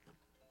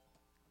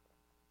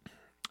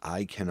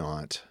 I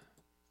cannot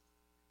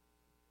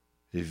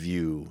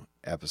view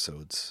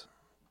episodes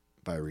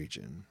by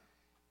region.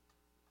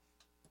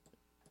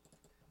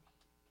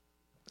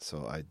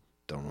 So I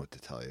don't know what to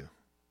tell you.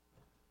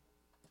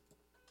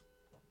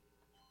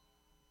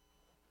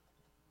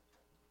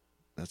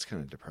 That's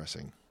kind of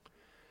depressing.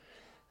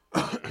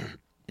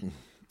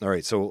 All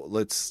right, so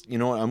let's. You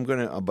know what? I'm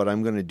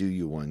gonna do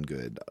you one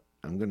good.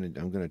 I'm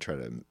gonna try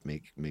to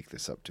make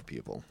this up to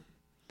people.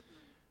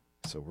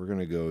 So we're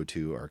gonna go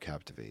to our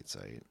Captivate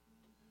site.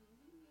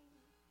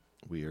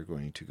 We are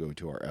going to go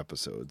to our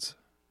episodes.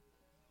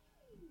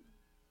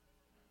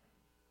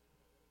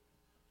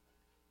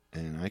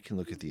 And I can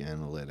look at the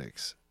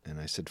analytics. And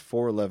I said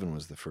 411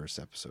 was the first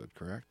episode,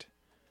 correct?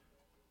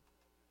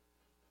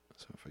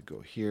 So if I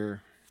go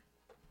here,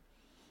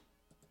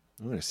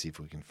 I'm going to see if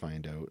we can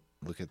find out.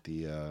 Look at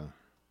the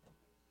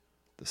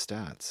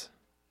stats.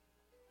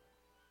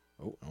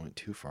 Oh, I went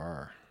too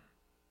far.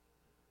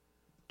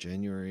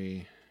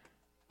 January.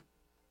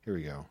 Here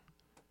we go.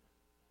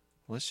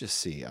 Let's just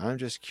see. I'm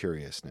just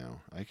curious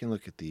now. I can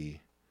look at the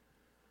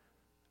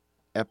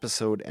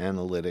episode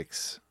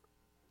analytics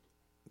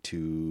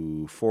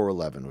to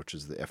 411, which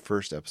is the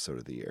first episode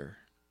of the year.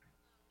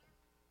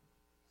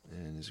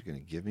 And is it going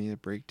to give me a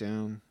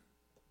breakdown?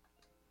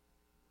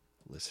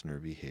 Listener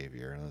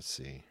behavior. Let's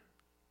see.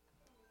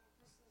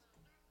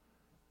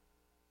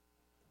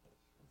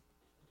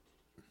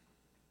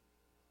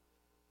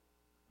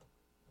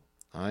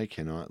 I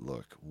cannot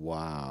look.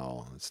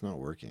 Wow, it's not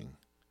working.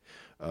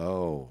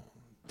 Oh,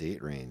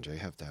 date range. I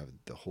have to have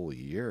the whole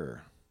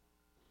year.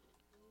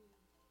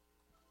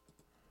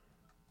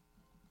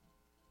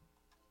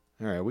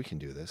 All right, we can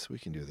do this. We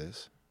can do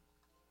this.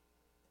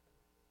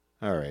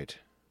 All right.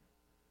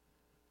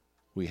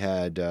 We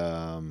had,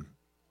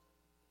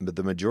 but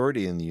the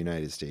majority in the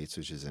United States,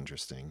 which is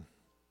interesting.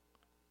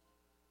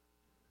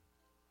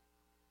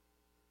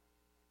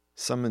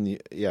 Some in the,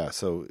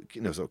 so,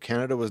 so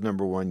Canada was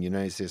number one,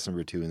 United States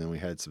number two, and then we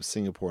had some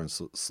Singapore and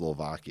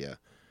Slovakia.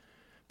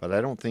 But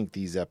I don't think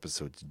these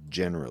episodes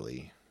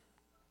generally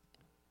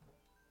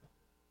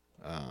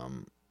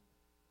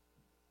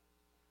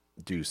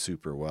do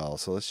super well.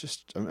 So let's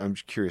just, I'm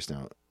curious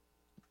now.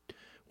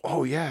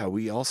 Oh yeah,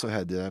 we also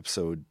had the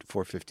episode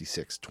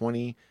 456,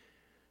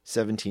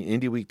 2017,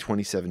 Indie Week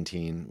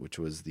 2017, which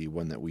was the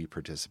one that we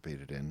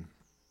participated in.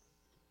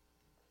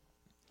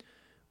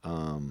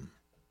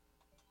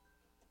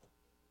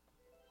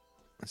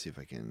 Let's see if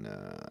I can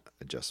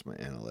adjust my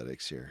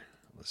analytics here.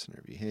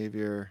 Listener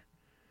behavior.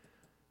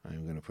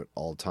 I'm going to put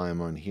all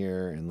time on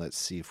here, and let's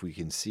see if we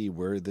can see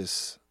where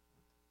this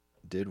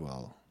did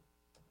well.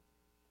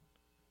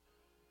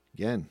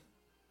 Again,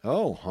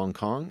 Hong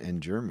Kong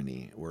and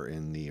Germany were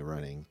in the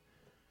running.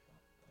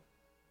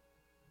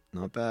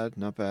 Not bad,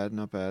 not bad,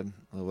 not bad.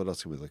 Well, what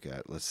else can we look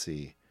at? Let's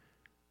see.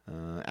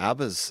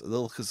 ABBA's,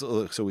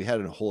 so we had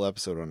a whole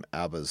episode on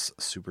ABBA's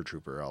Super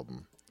Trooper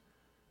album.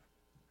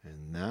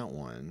 And that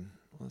one,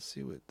 let's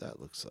see what that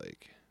looks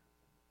like.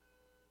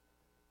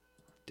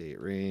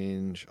 Date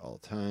range, all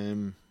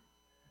time.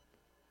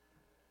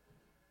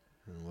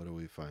 And what do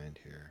we find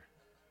here?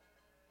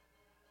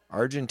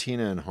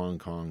 Argentina and Hong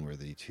Kong were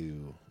the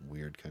two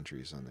weird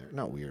countries on there.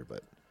 Not weird,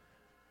 but...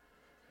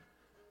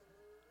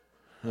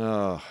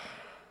 Oh.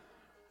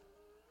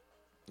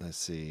 Let's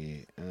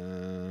see.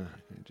 See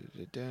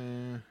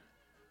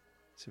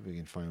if we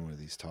can find one of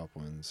these top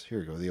ones. Here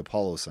we go. The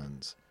Apollo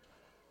Sons.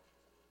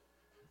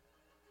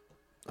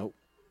 Oh.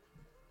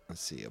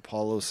 Let's see.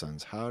 Apollo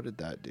Sons. How did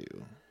that do?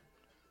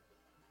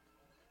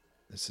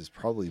 This is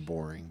probably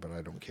boring, but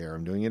I don't care.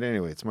 I'm doing it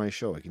anyway. It's my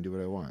show. I can do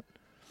what I want.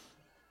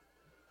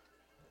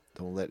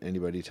 Don't let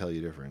anybody tell you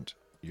different.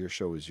 Your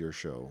show is your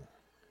show.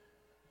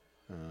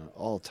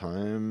 All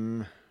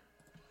time.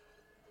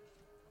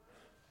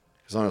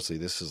 Because honestly,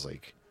 this is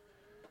like...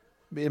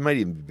 It might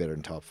even be better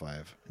than top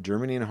 5.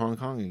 Germany and Hong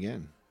Kong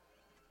again.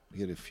 We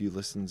get a few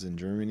listens in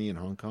Germany and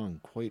Hong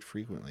Kong quite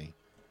frequently.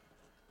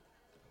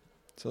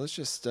 So let's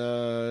just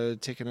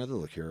take another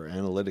look here.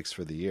 Analytics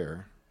for the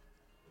year.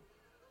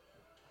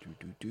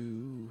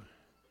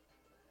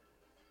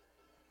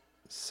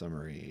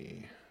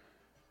 Summary.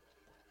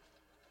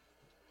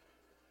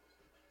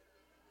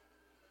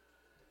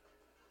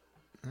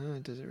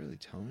 Does it really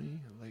tell me?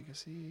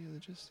 Legacy,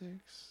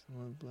 logistics,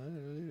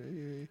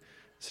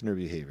 listener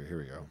behavior. Here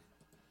we go.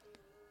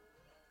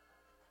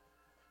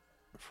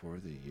 For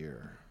the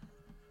year.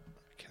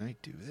 Can I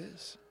do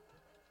this?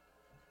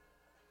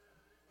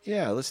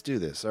 Yeah, let's do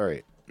this. All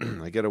right.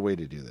 I got a way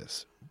to do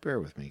this. Bear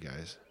with me,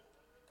 guys.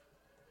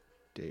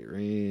 Date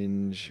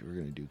range. We're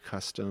going to do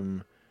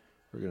custom.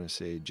 We're going to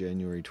say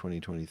January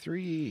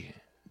 2023,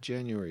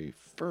 January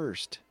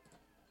 1st.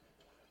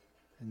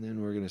 And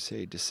then we're going to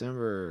say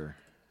December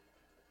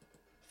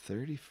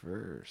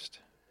 31st.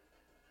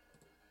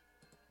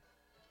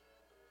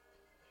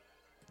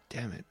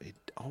 Damn it. It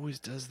always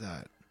does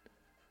that.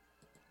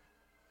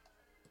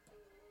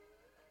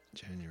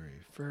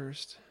 January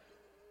 1st.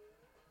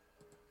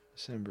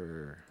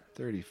 December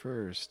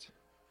 31st.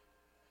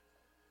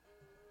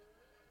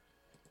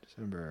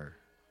 December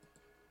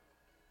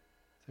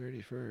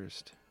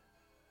 31st.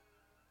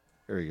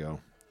 Here we go.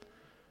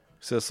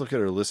 So let's look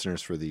at our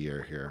listeners for the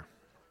year here.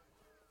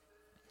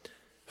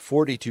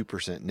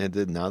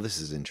 42%. Now this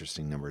is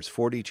interesting numbers.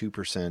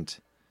 42%.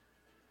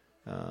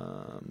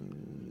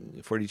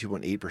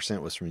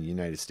 42.8% was from the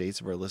United States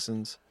of our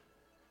listens.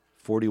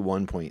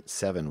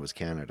 41.7% was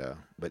Canada.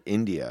 But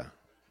India,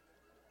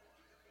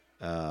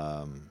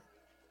 a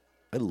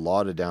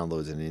lot of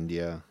downloads in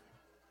India,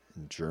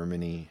 in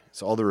Germany.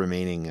 So all the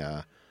remaining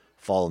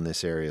fall in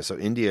this area. So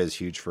India is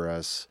huge for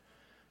us.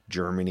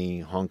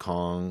 Germany, Hong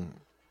Kong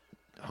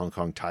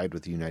tied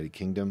with the United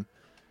Kingdom.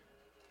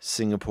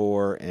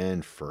 Singapore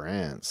and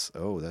France.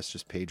 Oh, that's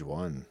just page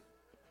 1.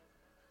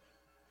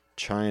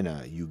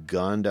 China,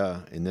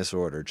 Uganda, in this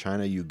order.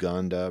 China,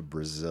 Uganda,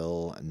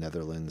 Brazil,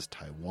 Netherlands,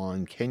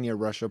 Taiwan, Kenya,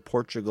 Russia,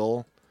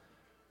 Portugal.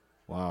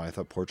 Wow, I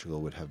thought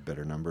Portugal would have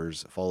better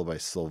numbers. Followed by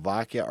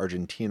Slovakia,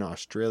 Argentina,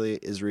 Australia,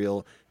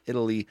 Israel,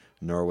 Italy,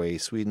 Norway,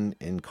 Sweden,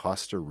 and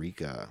Costa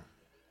Rica.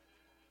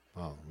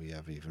 Oh, we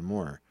have even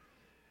more.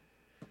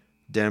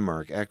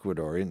 Denmark,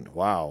 Ecuador.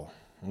 Wow.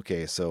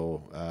 Okay,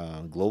 so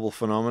global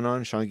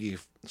phenomenon, Sean Geek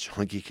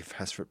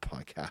Fast Food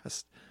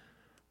podcast.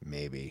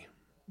 Maybe.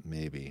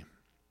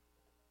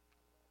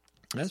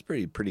 That's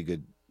pretty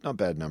good. Not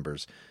bad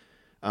numbers.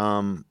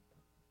 I'd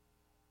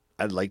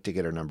like to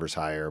get our numbers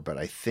higher, but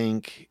I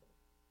think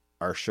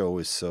our show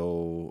is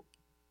so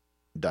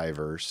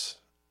diverse,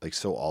 like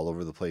so all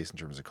over the place in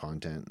terms of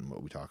content and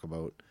what we talk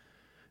about,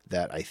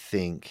 that I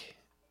think,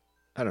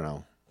 I don't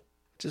know,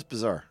 just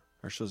bizarre.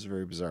 Our shows are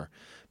very bizarre.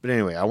 But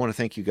anyway, I want to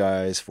thank you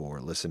guys for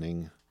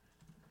listening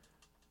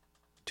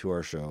to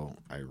our show.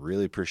 I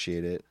really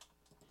appreciate it.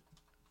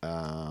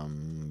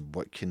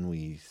 What can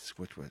we?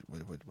 What?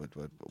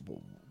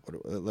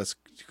 Let's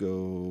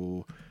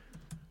go.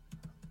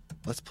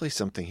 Let's play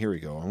something. Here we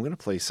go. I'm going to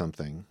play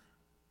something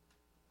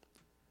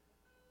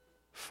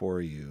for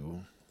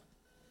you.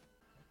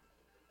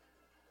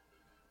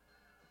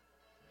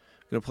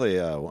 I'm going to play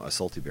a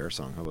Salty Bear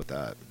song. How about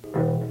that?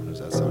 How does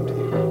that sound to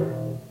you?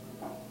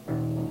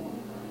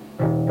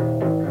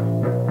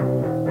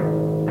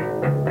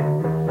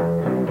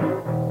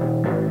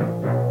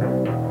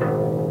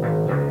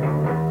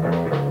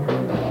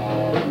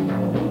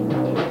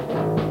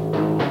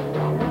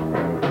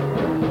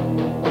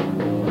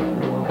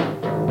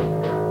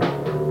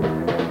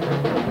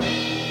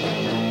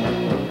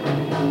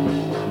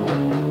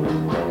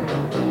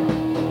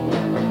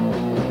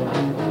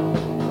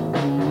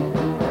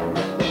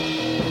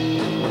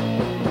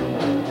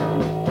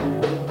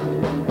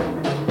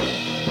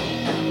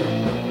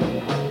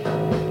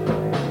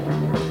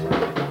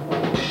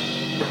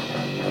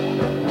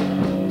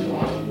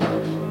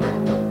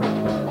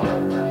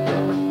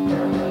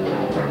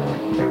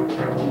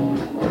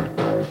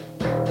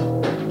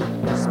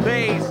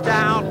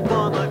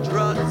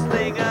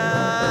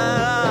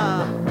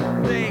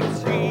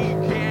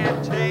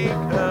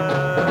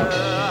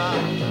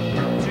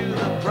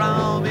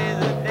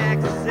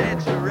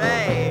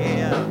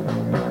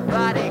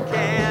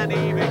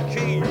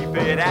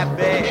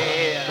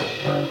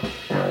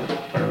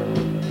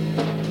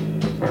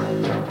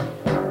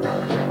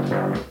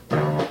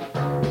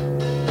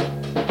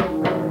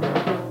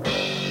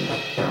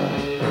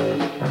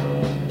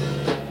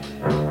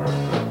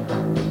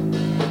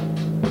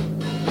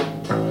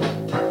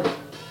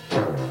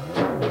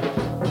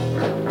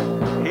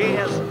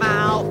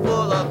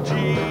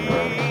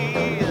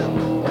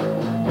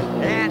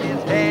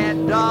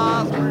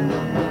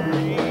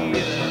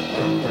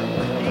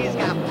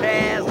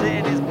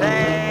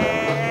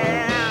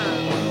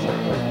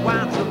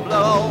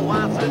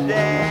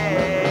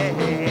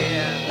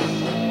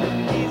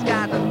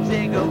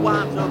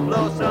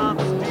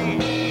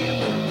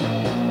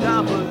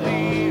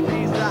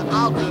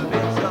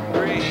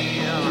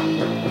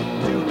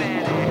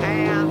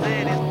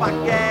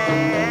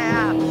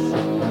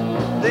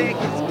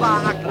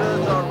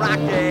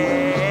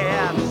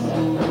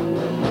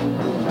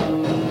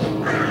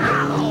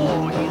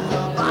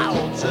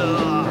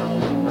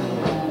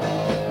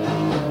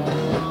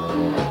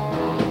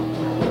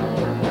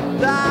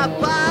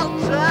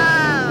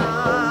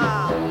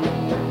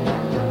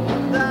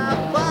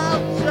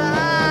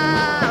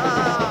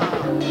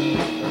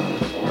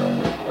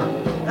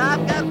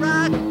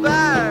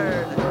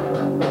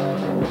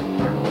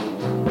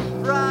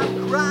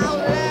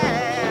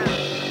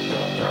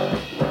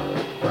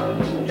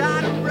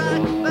 Got a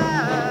rock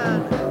bird.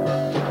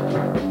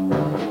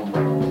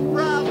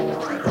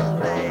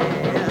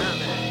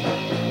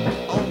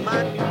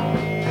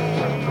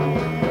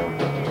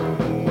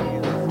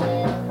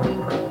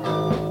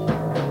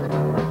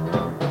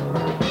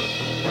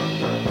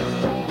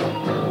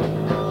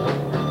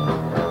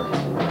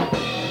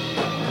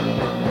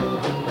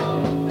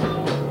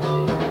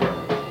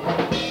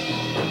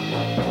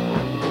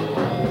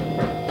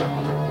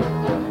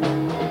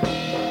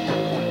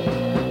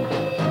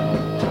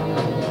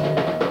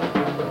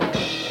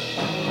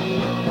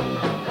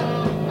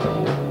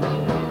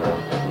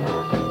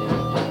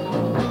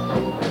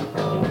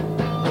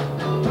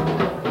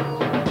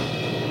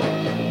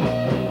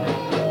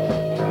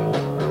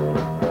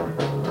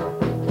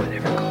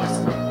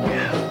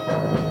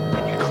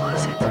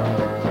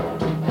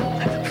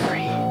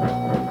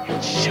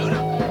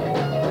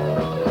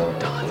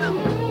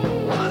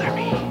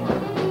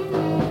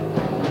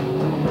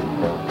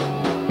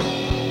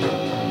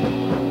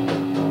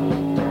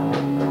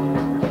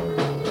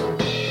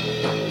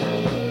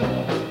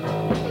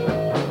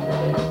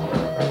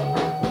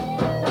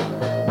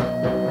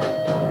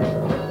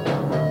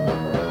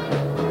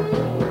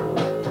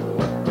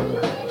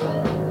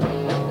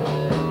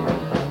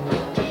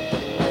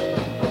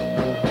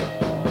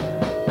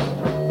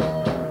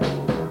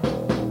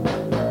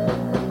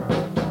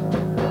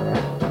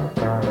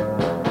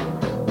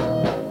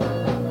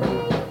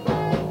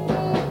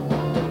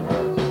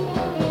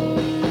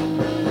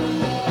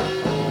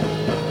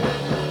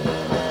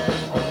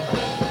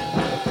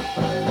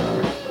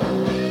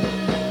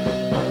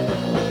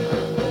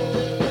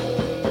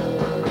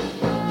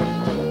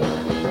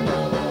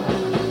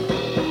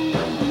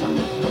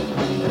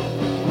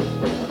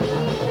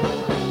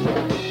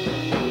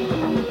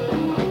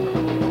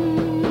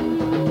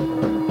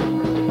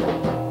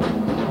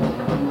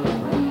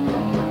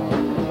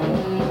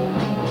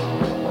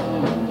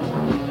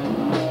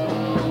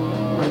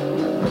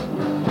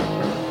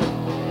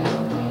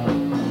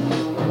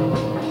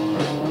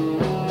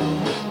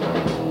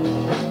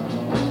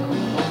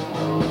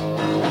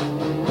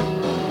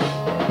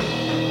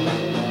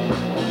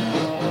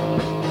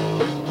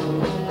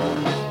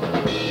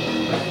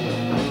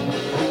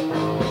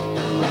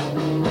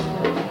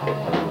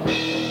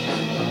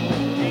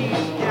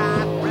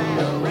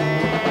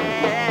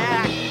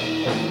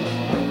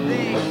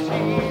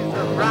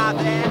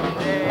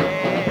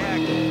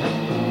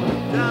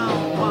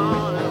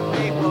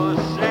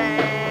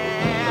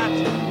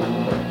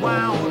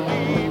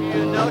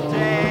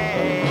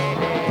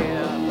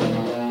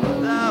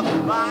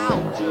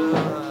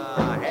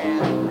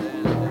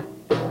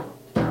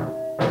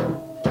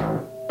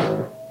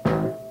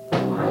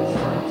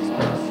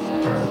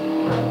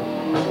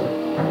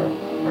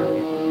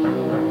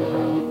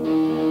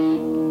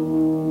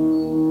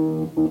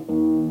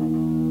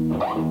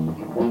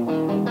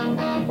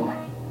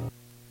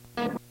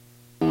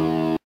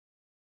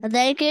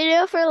 Thank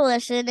you for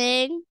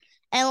listening,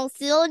 and we'll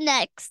see you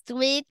next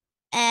week.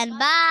 And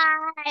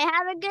bye.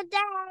 Have a good day.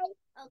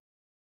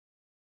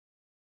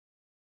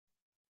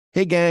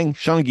 Hey, gang.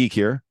 Sean Geek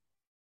here.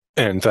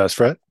 And Fast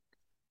Fret.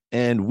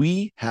 And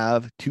we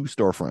have 2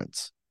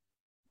 storefronts.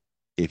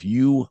 If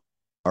you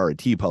are a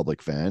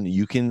TeePublic fan,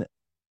 you can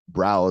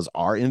browse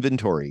our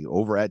inventory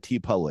over at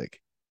TeePublic,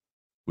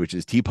 which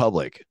is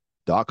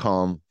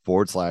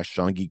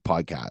teepublic.com/Sean Geek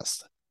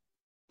Podcast.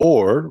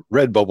 Or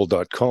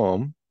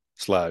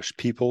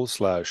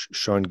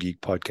redbubble.com/people/Sean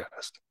Geek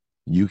Podcast.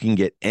 You can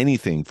get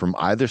anything from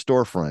either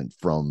storefront,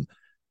 from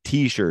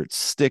t-shirts,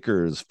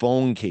 stickers,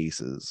 phone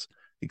cases,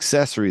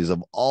 accessories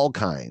of all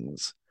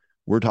kinds.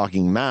 We're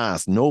talking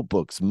masks,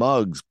 notebooks,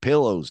 mugs,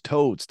 pillows,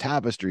 totes,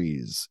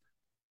 tapestries.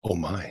 Oh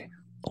my.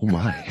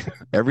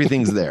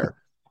 Everything's there.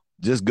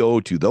 Just go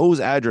to those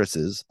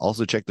addresses.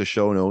 Also check the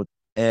show notes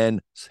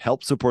and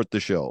help support the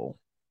show.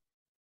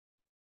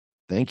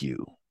 Thank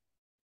you.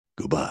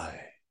 Goodbye.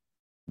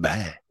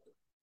 Bye.